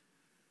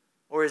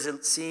 Or is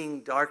it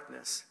seeing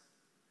darkness?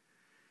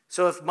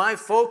 So if my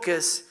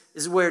focus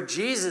is where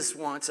Jesus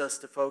wants us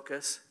to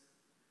focus,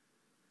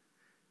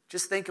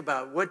 just think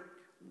about what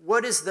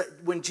is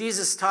when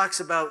Jesus talks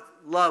about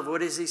love,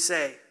 what does he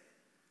say?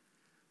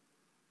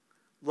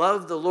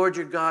 Love the Lord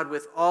your God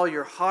with all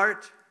your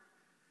heart,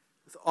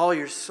 with all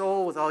your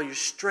soul, with all your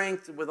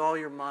strength, and with all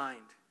your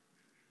mind.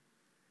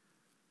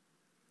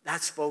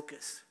 That's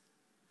focus.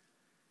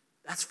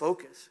 That's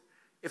focus.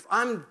 If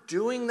I'm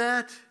doing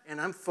that and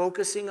I'm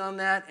focusing on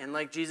that, and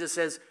like Jesus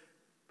says,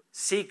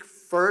 seek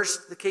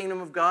first the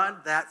kingdom of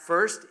God, that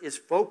first is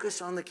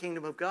focus on the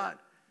kingdom of God.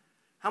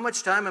 How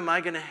much time am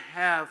I going to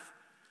have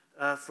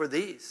for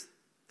these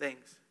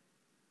things?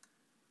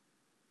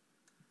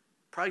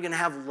 Probably going to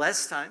have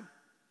less time.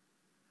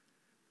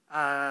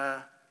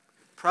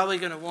 Probably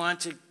going to want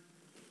to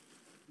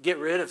get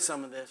rid of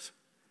some of this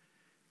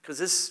because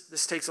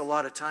this takes a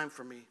lot of time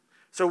for me.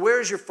 So where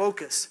is your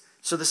focus?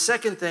 So the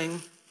second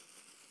thing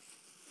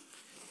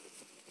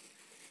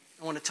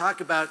I want to talk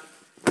about,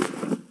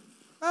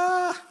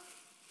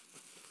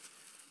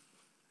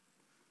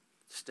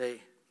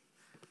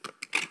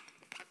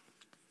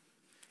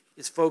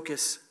 is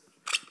focus.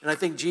 And I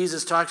think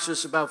Jesus talks to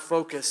us about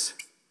focus.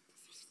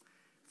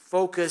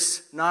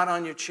 Focus not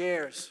on your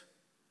chairs.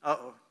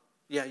 Uh-oh.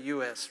 Yeah,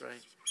 U.S.,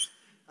 right?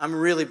 I'm a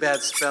really bad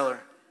speller.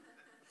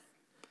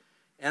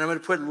 And I'm going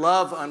to put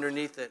love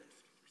underneath it.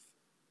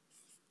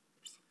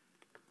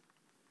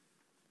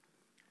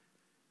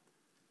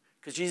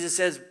 Because Jesus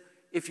says,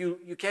 if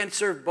you can't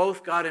serve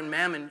both God and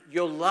mammon,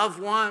 you'll love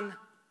one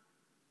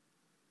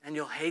and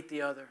you'll hate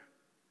the other.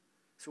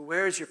 So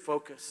where is your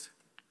focus?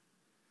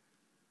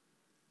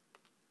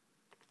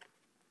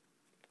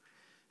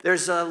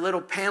 There's a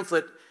little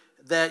pamphlet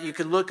that you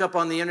can look up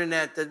on the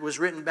internet that was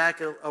written back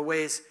a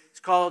ways. It's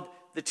called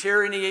The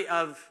Tyranny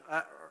of,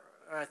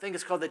 I think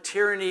it's called The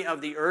Tyranny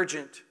of the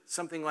Urgent,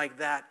 something like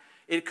that.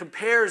 It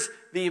compares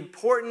the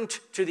important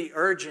to the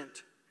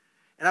urgent.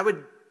 And I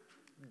would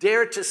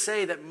dare to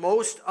say that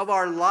most of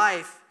our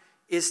life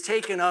is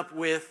taken up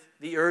with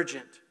the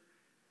urgent.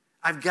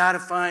 I've got to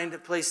find a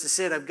place to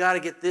sit. I've got to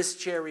get this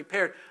chair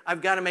repaired.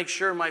 I've got to make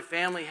sure my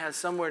family has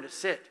somewhere to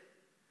sit.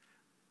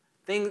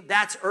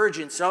 That's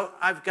urgent, so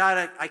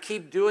I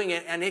keep doing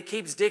it, and it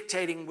keeps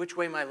dictating which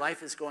way my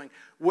life is going.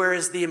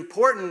 Whereas the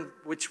important,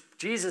 which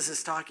Jesus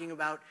is talking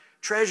about,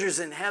 treasures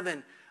in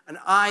heaven, an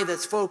eye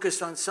that's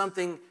focused on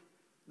something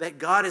that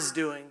God is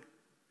doing,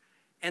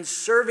 and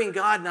serving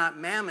God, not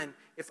mammon.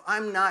 If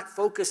I'm not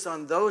focused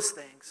on those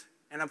things,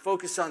 and I'm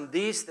focused on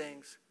these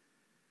things,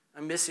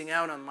 I'm missing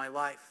out on my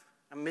life.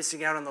 I'm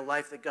missing out on the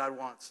life that God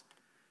wants.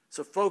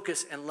 So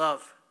focus and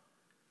love.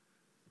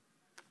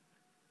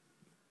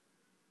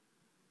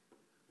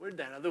 Where'd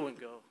that other one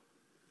go?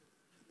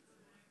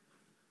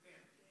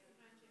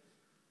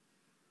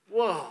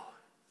 Whoa.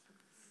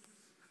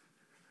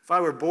 If I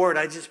were bored,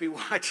 I'd just be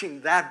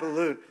watching that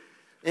balloon.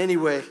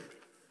 Anyway.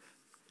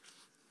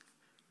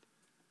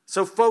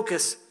 So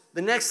focus.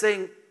 The next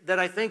thing that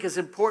I think is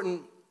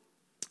important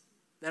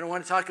that I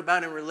want to talk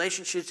about in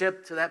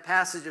relationship to that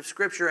passage of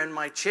Scripture and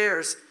my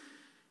chairs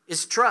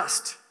is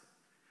trust.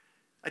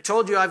 I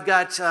told you I've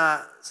got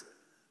a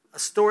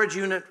storage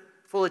unit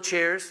full of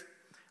chairs.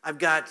 I've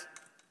got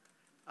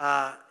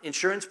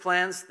insurance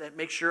plans that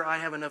make sure I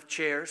have enough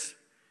chairs.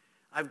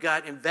 I've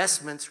got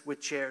investments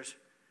with chairs.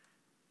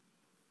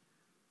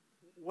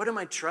 What am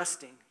I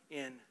trusting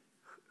in?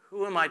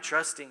 Who am I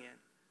trusting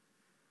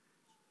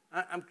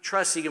in? I'm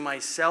trusting in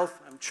myself.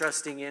 I'm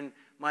trusting in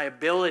my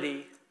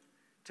ability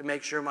to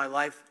make sure my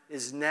life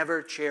is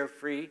never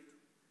chair-free,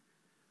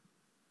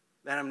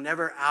 that I'm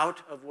never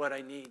out of what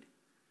I need.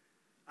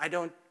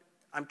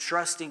 I'm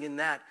trusting in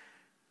that.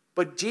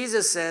 But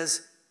Jesus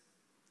says,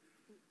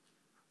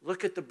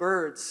 look at the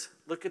birds,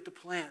 look at the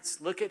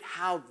plants, look at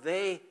how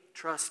they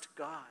trust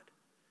God.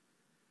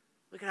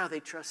 Look at how they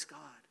trust God.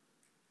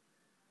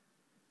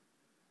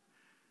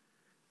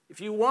 If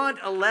you want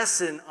a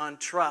lesson on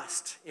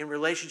trust in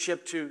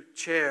relationship to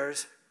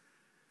chairs,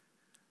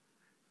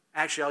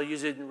 actually I'll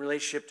use it in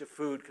relationship to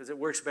food because it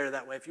works better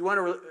that way. If you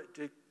want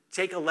to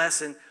take a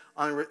lesson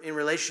in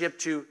relationship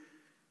to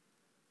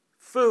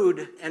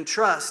food and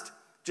trust,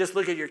 just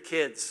look at your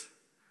kids.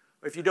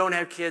 Or if you don't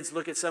have kids,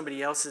 look at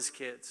somebody else's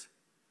kids.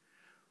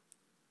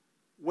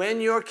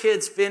 When your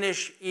kids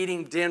finish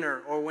eating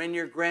dinner or when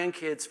your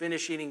grandkids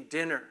finish eating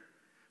dinner,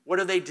 what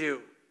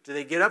do? Do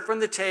they get up from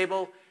the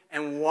table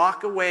and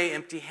walk away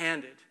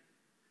empty-handed?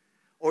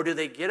 Or do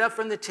they get up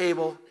from the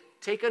table,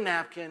 take a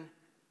napkin,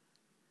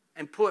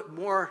 and put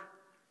more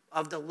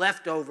of the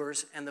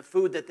leftovers and the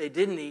food that they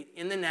didn't eat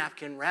in the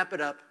napkin, wrap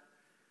it up,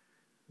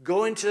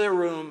 go into their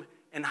room,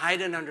 and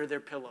hide it under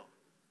their pillow?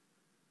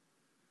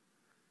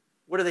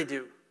 What do they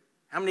do?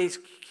 How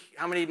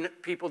many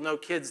people know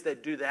kids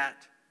that do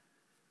that?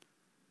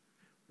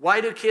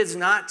 Why do kids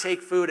not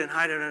take food and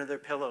hide it under their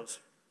pillows?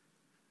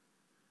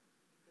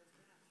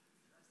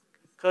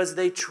 Because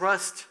they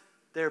trust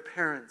their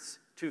parents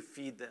to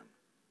feed them.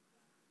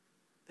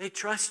 They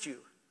trust you.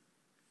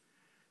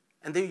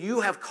 And you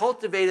have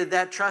cultivated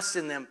that trust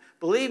in them.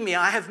 Believe me,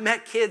 I have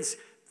met kids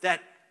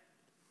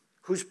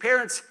whose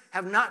parents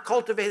have not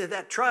cultivated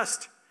that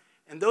trust.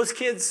 And those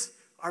kids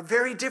are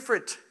very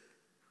different.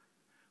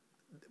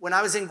 When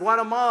I was in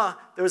Guatemala,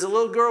 there was a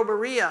little girl,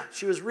 Maria.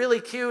 She was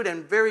really cute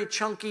and very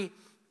chunky.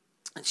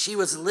 And she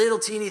was a little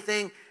teeny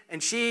thing.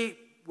 And she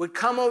would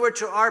come over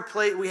to our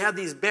plate. We had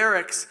these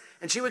barracks.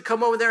 And she would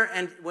come over there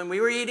and when we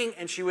were eating,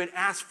 and she would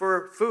ask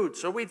for food.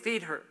 So we'd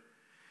feed her.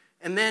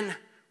 And then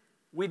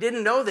we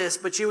didn't know this,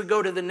 but she would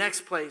go to the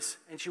next place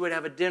and she would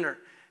have a dinner.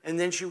 And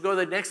then she would go to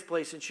the next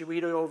place and she would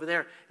eat it over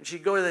there. And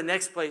she'd go to the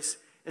next place.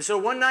 And so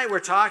one night we're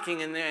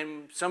talking and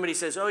then somebody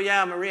says, oh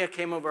yeah, Maria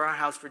came over our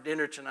house for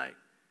dinner tonight.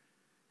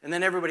 And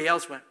then everybody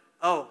else went,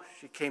 oh,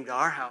 she came to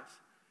our house.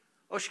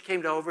 Oh, she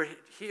came to over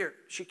here.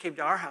 She came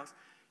to our house.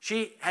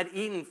 She had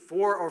eaten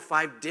 4 or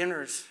 5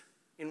 dinners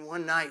in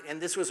one night. And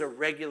this was a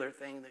regular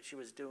thing that she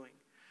was doing.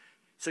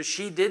 So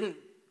she didn't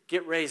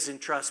get raised in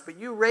trust. But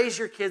you raise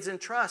your kids in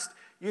trust.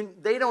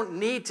 They don't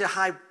need to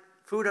hide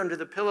food under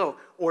the pillow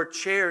or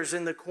chairs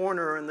in the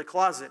corner or in the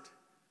closet.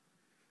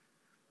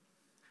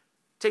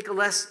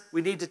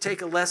 We need to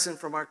take a lesson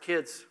from our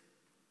kids.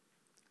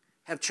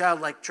 Have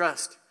childlike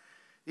trust.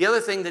 The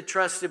other thing that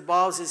trust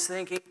involves is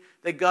thinking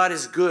that God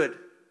is good.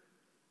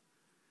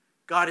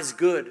 God is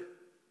good.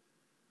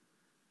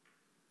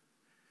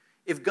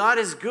 If God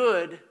is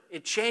good,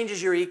 it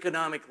changes your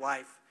economic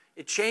life.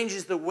 It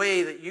changes the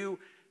way that you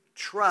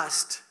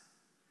trust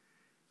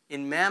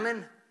in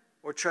mammon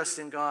or trust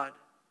in God.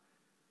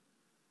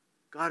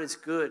 God is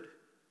good.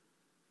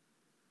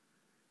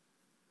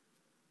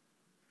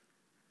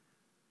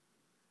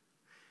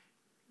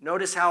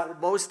 Notice how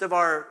most of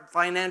our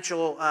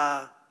financial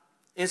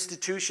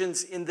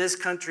institutions in this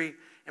country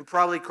and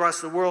probably across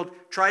the world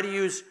try to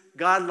use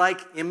God-like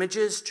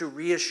images to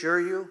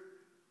reassure you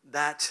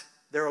that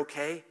they're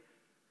okay.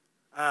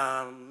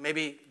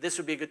 Maybe this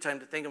would be a good time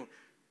to think of,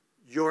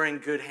 you're in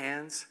good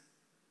hands.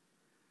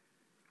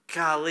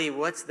 Golly,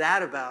 what's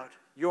that about?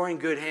 You're in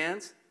good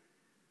hands?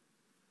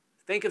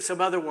 Think of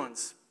some other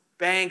ones.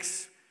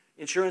 Banks,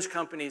 insurance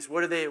companies,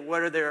 what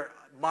are their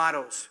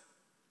mottos?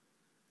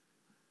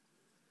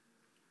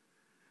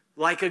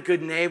 Like a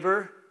good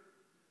neighbor.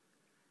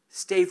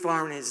 State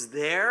Farm is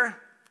there.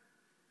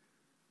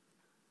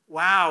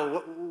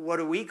 Wow, what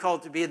are we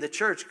called to be in the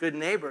church? Good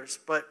neighbors.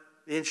 But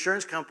the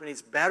insurance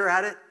company's better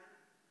at it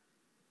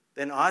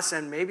than us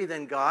and maybe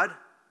than God.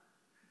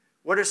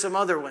 What are some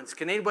other ones?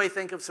 Can anybody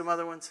think of some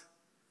other ones?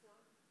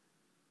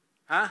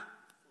 Huh?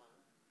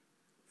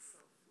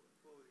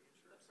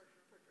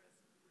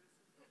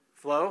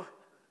 Flow?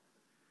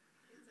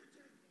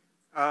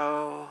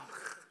 Oh,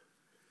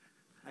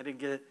 I didn't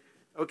get it.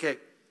 Okay,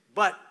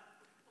 but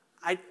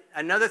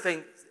another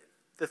thing,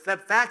 the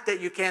fact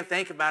that you can't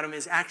think about them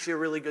is actually a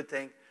really good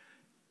thing.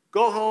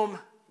 Go home,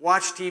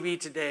 watch TV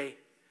today.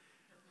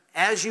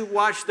 As you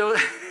watch those,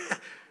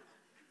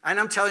 and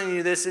I'm telling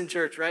you this in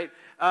church, right?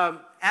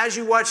 As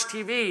you watch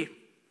TV,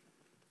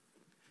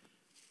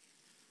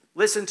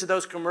 listen to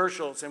those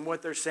commercials and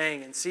what they're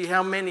saying and see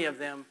how many of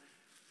them,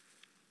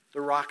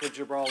 the Rock of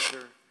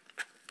Gibraltar,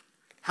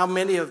 how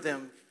many of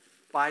them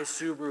buy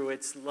Subaru,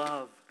 it's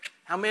love.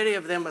 How many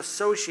of them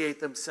associate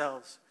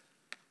themselves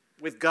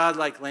with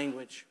God-like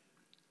language?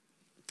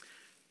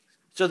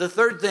 So the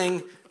third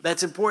thing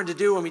that's important to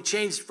do when we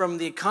change from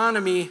the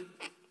economy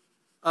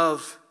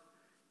of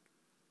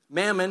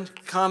mammon,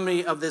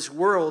 economy of this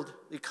world,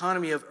 the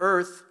economy of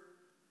earth,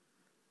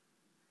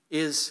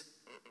 is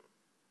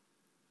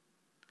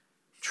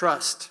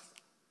trust.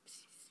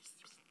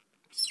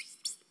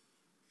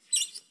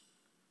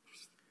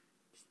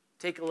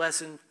 Take a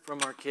lesson from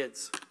our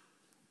kids.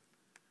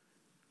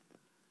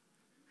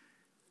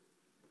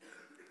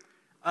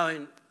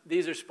 And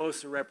these are supposed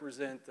to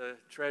represent the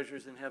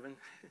treasures in heaven.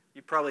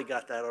 You probably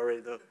got that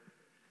already, though.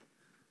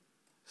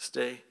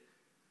 Stay.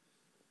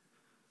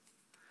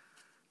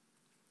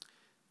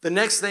 The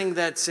next thing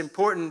that's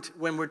important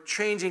when we're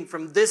changing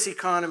from this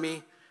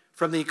economy,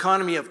 from the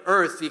economy of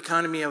earth, the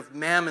economy of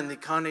mammon, the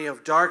economy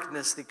of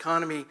darkness, the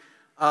economy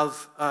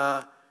of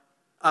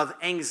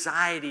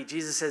anxiety.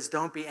 Jesus says,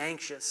 don't be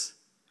anxious.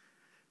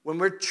 When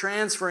we're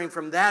transferring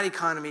from that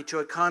economy to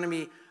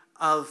economy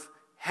of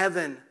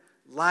heaven,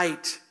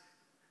 light,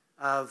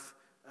 of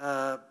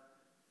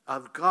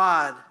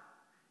God,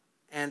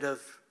 and of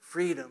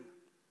freedom,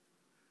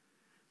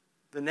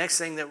 the next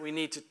thing that we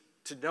need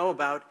to know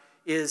about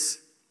is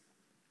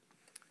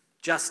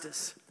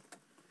justice.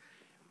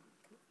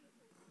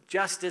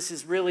 Justice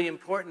is really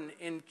important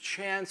in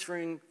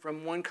transferring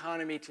from one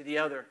economy to the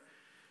other.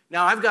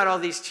 Now, I've got all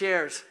these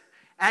chairs.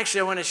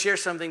 Actually, I want to share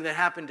something that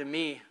happened to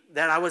me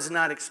that I was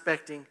not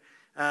expecting.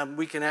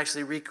 We can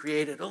actually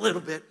recreate it a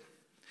little bit.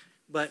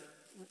 But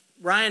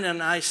Ryan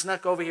and I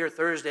snuck over here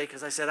Thursday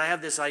because I said, I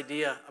have this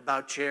idea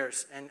about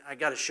chairs, and I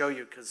got to show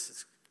you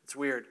because it's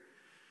weird.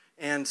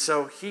 And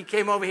so he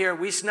came over here,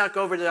 we snuck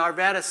over to the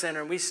Arvada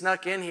Center, and we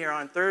snuck in here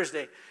on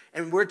Thursday,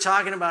 and we're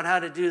talking about how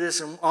to do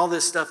this and all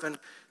this stuff. And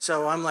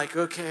so I'm like,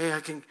 okay,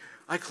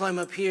 I climb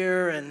up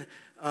here,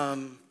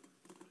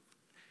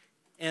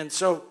 and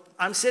so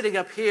I'm sitting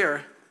up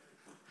here,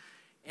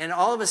 and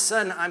all of a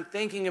sudden I'm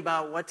thinking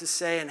about what to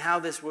say and how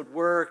this would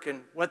work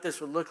and what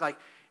this would look like.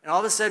 And all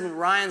of a sudden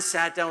Ryan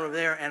sat down over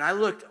there, and I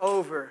looked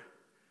over,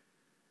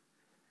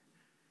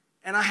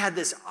 and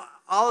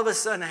all of a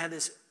sudden I had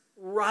this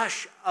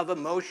rush of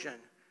emotion.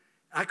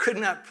 I could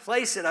not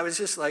place it. I was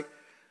just like,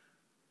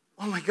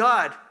 oh my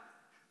God.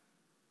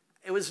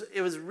 It was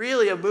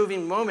really a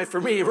moving moment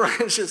for me.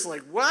 Ryan's just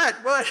like, what?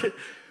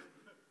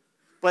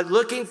 But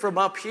looking from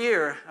up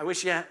here, I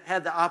wish you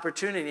had the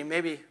opportunity.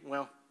 Maybe,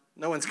 well,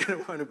 no one's going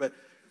to want to, but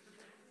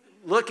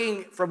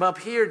looking from up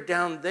here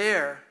down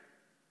there,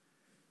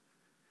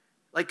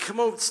 like, come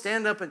over,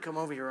 stand up and come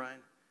over here,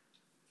 Ryan.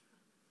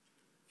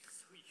 You're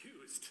so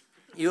used.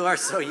 You are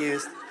so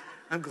used.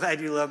 I'm glad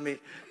you love me.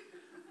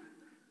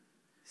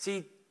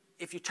 See,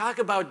 if you talk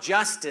about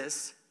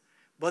justice,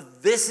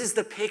 but this is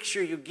the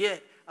picture you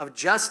get of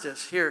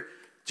justice. Here,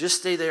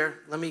 just stay there.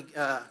 Let me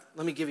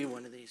give you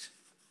one of these.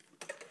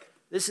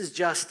 This is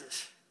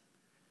justice.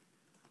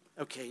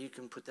 Okay, you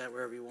can put that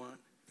wherever you want.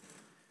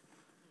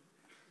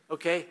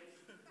 Okay?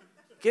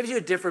 Gives you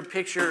a different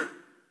picture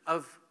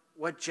of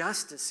what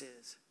justice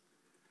is.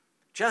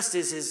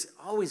 Justice is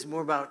always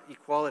more about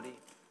equality.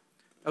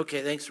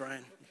 Okay, thanks,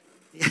 Ryan.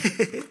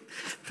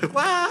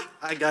 Wow,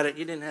 I got it.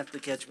 You didn't have to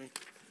catch me.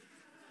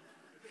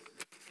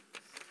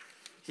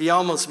 He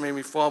almost made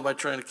me fall by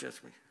trying to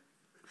catch me.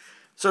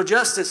 So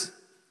justice,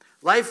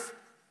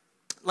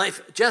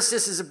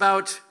 justice is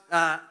about,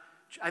 I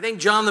think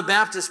John the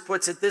Baptist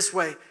puts it this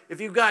way. If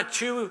you've got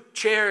 2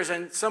 chairs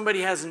and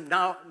somebody has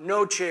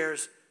no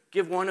chairs,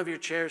 give one of your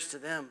chairs to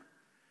them.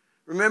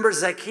 Remember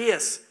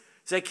Zacchaeus.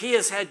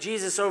 Zacchaeus had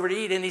Jesus over to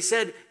eat, and he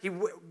said,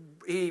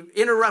 he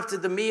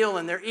interrupted the meal,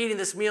 and they're eating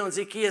this meal, and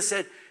Zacchaeus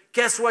said,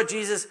 guess what,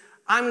 Jesus?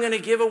 I'm going to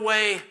give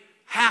away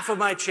half of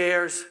my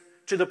chairs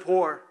to the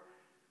poor.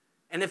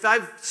 And if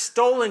I've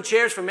stolen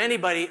chairs from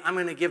anybody, I'm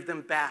going to give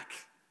them back.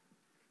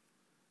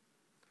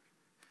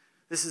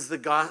 This is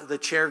the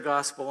chair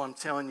gospel, I'm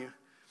telling you.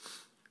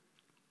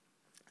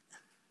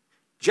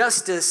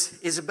 Justice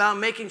is about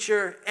making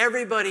sure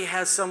everybody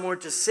has somewhere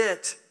to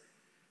sit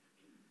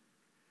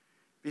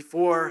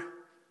before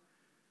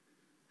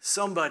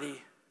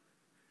somebody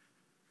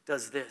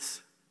does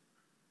this.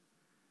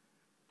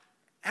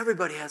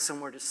 Everybody has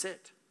somewhere to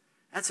sit.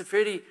 That's a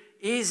pretty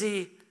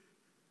easy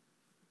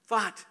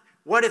thought.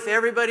 What if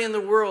everybody in the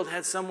world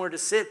had somewhere to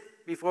sit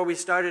before we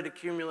started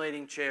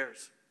accumulating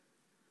chairs?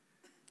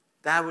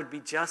 That would be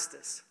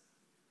justice.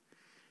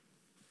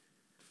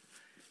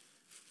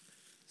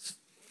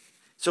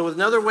 So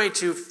another way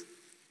to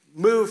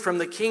move from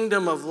the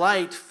kingdom of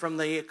light, from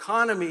the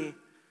economy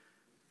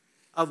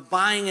of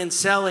buying and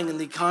selling and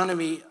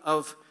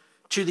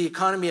to the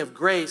economy of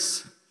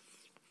grace,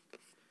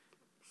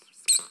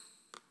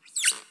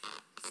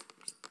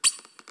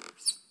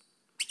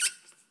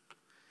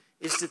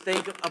 is to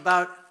think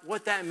about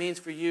what that means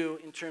for you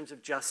in terms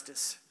of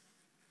justice.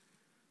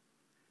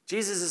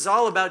 Jesus is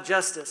all about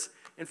justice.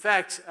 In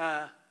fact,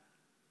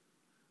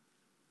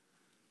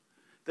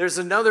 there's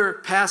another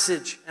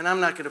passage, and I'm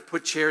not going to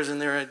put chairs in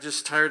there. I'm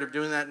just tired of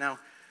doing that now.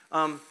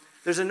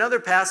 There's another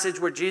passage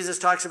where Jesus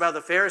talks about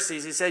the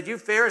Pharisees. He said, you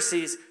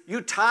Pharisees,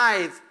 you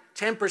tithe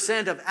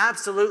 10% of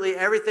absolutely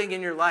everything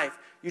in your life.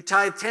 You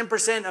tithe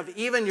 10% of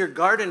even your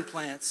garden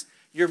plants,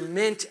 your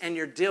mint and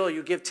your dill,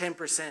 you give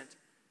 10%.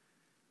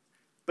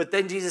 But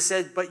then Jesus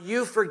said, but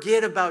you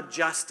forget about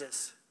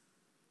justice.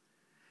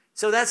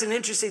 So that's an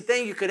interesting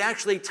thing. You could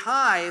actually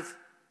tithe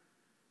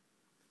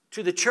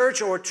to the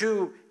church or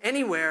to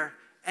anywhere,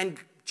 and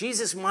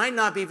Jesus might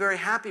not be very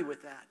happy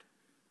with that.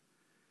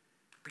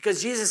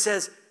 Because Jesus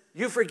says,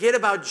 you forget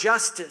about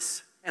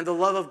justice and the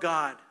love of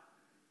God.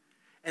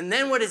 And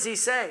then what does he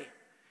say?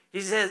 He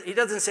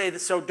doesn't say,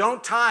 so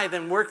don't tithe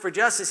and work for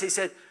justice. He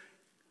said,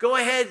 go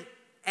ahead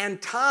and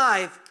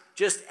tithe,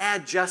 just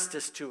add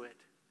justice to it.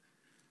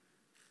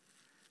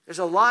 There's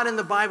a lot in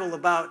the Bible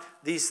about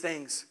these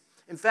things.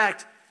 In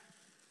fact,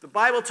 the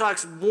Bible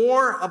talks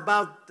more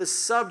about the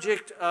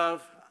subject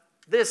of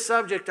this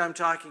subject I'm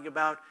talking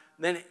about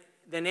than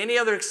any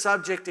other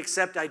subject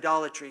except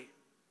idolatry.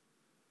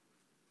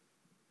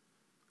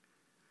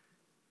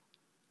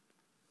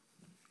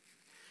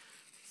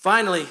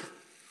 Finally,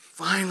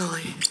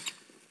 I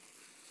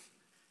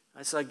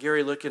saw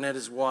Gary looking at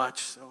his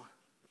watch, so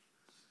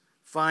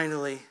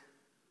finally,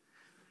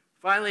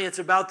 it's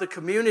about the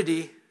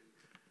community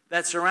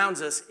that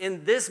surrounds us.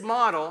 In this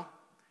model,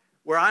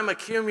 where I'm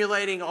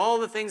accumulating all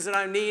the things that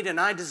I need and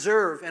I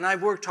deserve and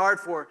I've worked hard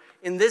for,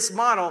 in this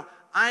model,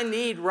 I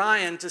need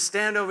Ryan to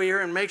stand over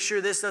here and make sure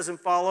this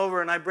doesn't fall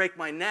over and I break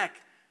my neck.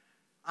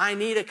 I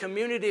need a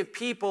community of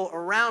people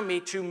around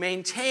me to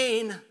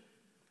maintain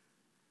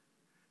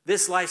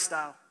this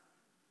lifestyle.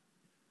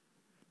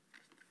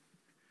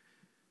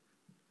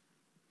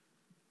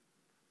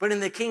 But in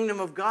the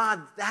kingdom of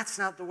God, that's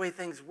not the way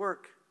things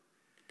work.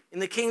 In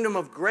the kingdom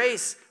of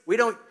grace, we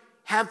don't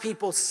have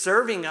people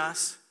serving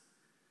us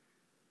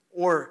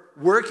or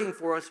working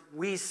for us.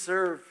 We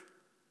serve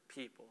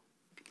people.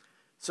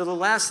 So the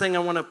last thing I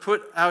want to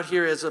put out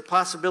here as a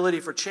possibility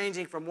for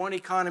changing from one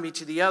economy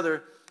to the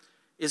other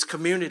is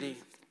community.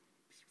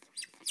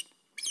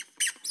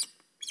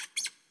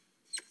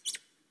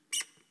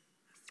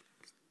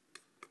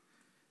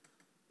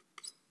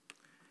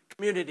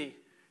 Community.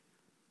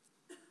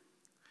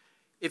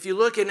 If you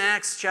look in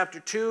Acts chapter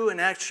 2 and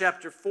Acts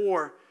chapter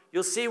 4,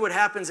 you'll see what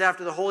happens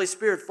after the Holy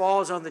Spirit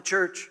falls on the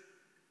church.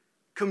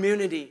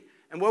 Community.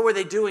 And what were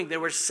they doing? They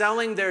were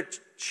selling their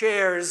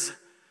chairs.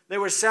 They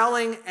were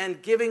selling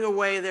and giving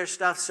away their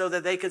stuff so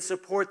that they could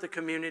support the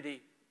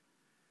community.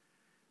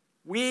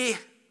 We,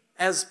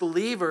 as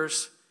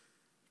believers,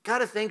 got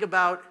to think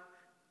about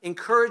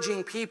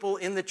encouraging people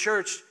in the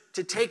church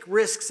to take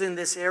risks in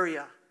this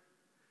area.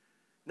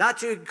 Not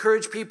to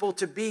encourage people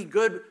to be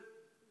good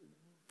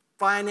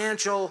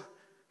financial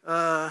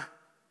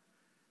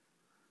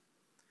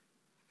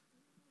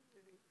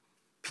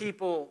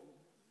people,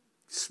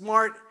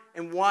 smart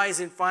and wise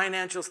in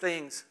financial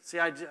things. See,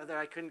 I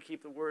couldn't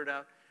keep the word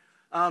out.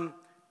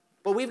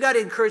 But we've got to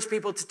encourage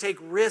people to take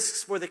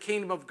risks for the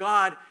kingdom of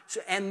God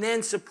and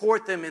then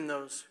support them in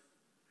those.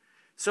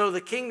 So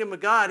the kingdom of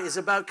God is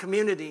about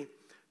community,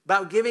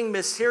 about giving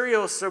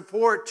material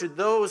support to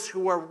those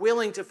who are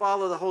willing to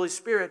follow the Holy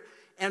Spirit,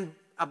 and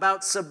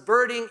about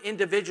subverting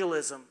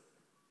individualism.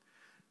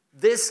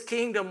 This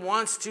kingdom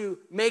wants to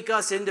make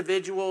us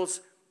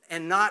individuals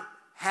and not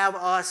have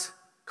us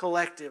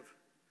collective,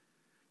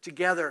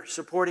 together,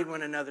 supporting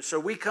one another. So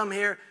we come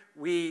here,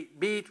 we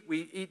meet,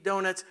 we eat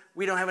donuts.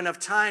 We don't have enough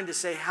time to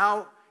say,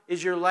 how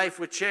is your life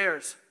with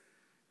chairs?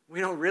 We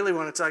don't really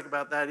want to talk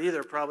about that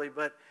either, probably,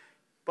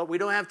 but we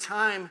don't have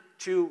time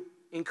to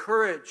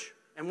encourage.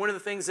 And one of the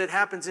things that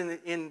happens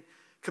in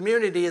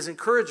community is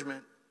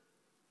encouragement.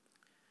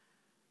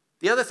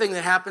 The other thing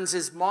that happens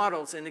is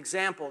models and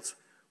examples.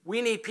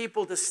 We need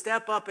people to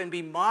step up and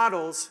be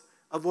models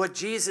of what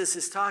Jesus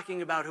is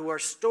talking about, who are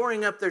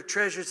storing up their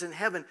treasures in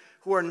heaven,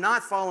 who are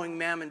not following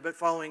mammon but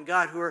following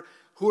God,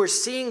 who are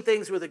seeing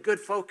things with a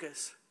good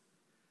focus,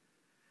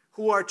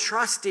 who are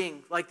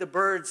trusting like the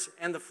birds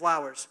and the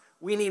flowers.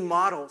 We need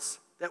models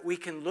that we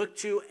can look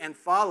to and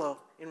follow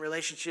in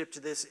relationship to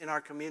this in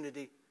our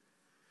community.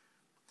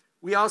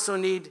 We also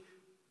need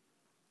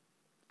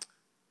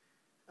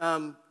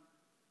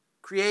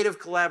creative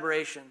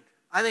collaboration.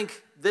 I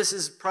think this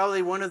is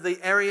probably one of the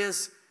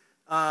areas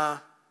in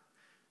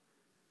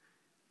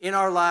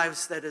our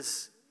lives that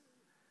is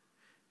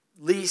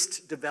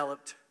least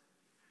developed.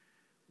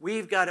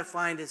 We've got to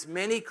find as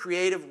many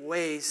creative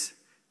ways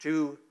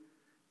to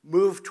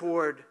move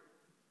toward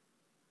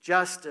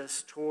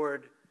justice,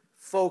 toward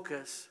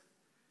focus,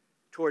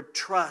 toward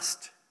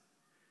trust,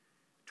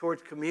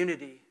 toward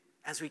community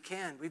as we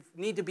can. We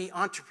need to be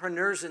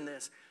entrepreneurs in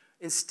this.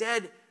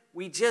 Instead,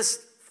 we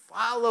just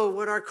follow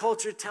what our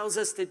culture tells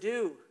us to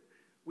do.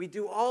 We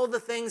do all the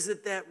things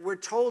that we're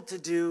told to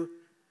do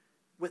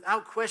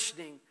without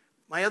questioning.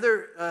 My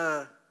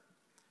other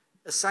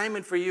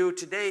assignment for you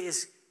today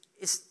is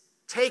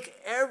take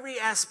every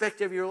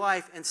aspect of your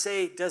life and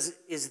say,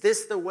 is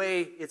this the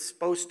way it's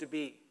supposed to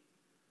be?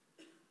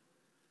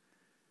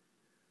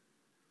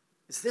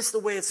 Is this the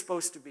way it's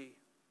supposed to be?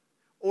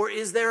 Or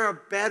is there a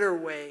better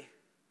way?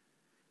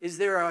 Is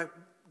there a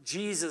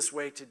Jesus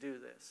way to do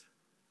this?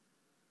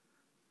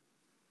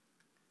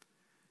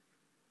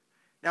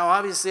 Now,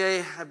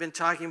 obviously, I've been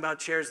talking about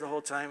chairs the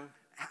whole time.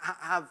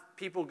 Have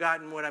people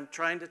gotten what I'm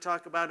trying to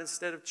talk about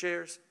instead of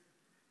chairs?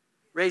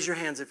 Raise your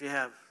hands if you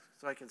have,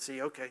 so I can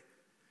see. Okay.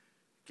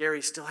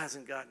 Gary still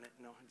hasn't gotten it.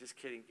 No, I'm just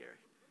kidding, Gary.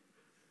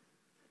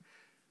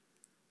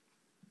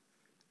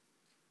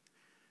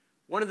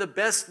 One of the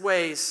best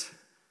ways...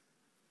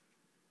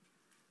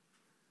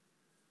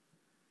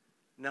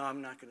 No,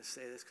 I'm not going to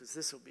say this because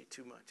this will be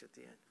too much at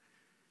the end.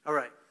 All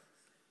right.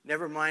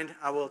 Never mind.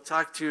 I will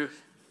talk to...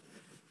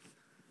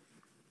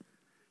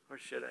 Or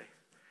should I?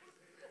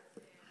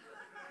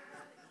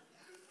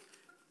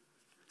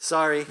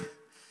 Sorry.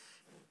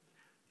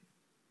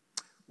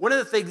 One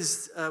of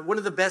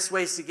the best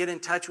ways to get in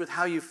touch with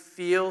how you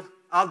feel,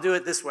 I'll do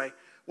it this way.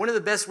 One of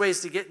the best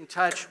ways to get in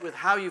touch with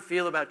how you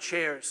feel about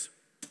chairs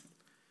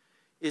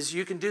is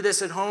you can do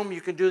this at home, you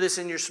can do this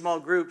in your small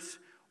groups,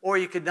 or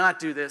you could not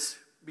do this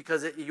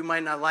because you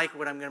might not like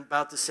what I'm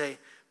about to say.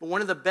 But one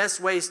of the best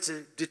ways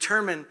to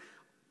determine,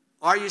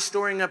 are you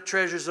storing up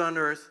treasures on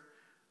earth?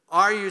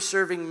 Are you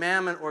serving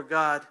mammon or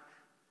God?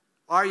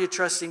 Are you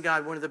trusting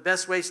God? One of the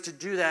best ways to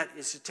do that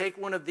is to take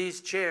one of these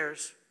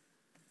chairs,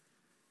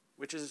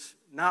 which is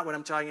not what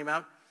I'm talking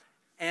about,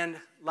 and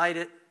light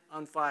it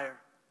on fire.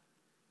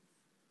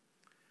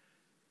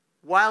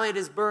 While it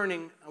is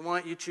burning, I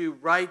want you to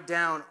write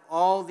down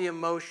all the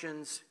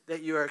emotions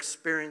that you are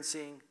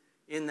experiencing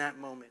in that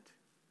moment.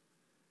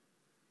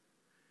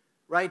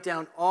 Write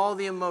down all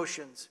the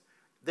emotions.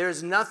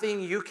 There's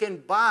nothing you can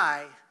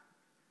buy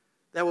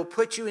that will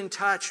put you in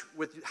touch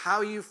with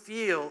how you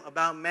feel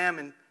about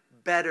mammon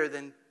better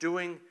than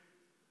doing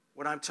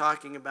what I'm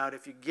talking about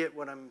if you get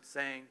what I'm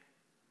saying.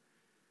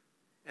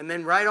 And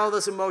then write all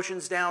those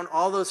emotions down,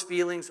 all those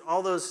feelings,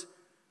 all those,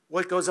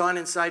 what goes on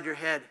inside your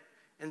head.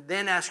 And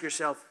then ask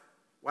yourself,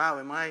 wow,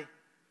 am I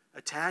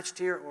attached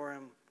here or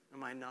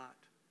am I not?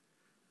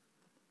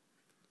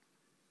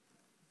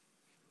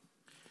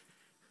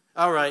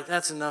 All right,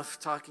 that's enough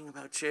talking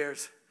about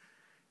chairs.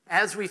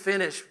 As we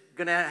finish,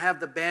 we're going to have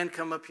the band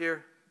come up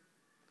here.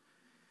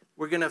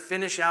 We're going to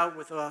finish out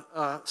with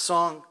a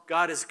song,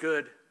 God is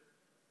Good.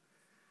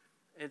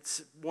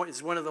 It's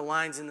one of the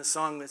lines in the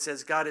song that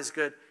says, God is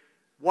good.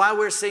 While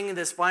we're singing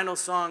this final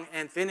song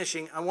and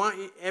finishing, I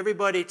want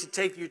everybody to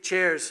take your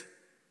chairs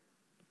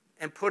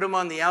and put them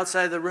on the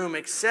outside of the room,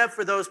 except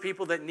for those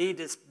people that need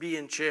to be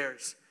in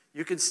chairs.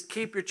 You can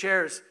keep your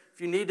chairs if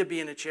you need to be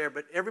in a chair,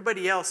 but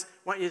everybody else,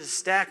 I want you to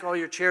stack all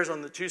your chairs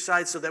on the two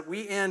sides so that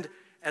we end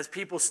as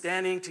people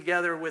standing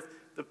together with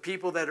the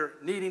people that are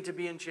needing to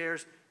be in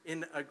chairs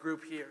in a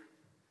group here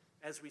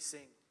as we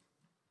sing.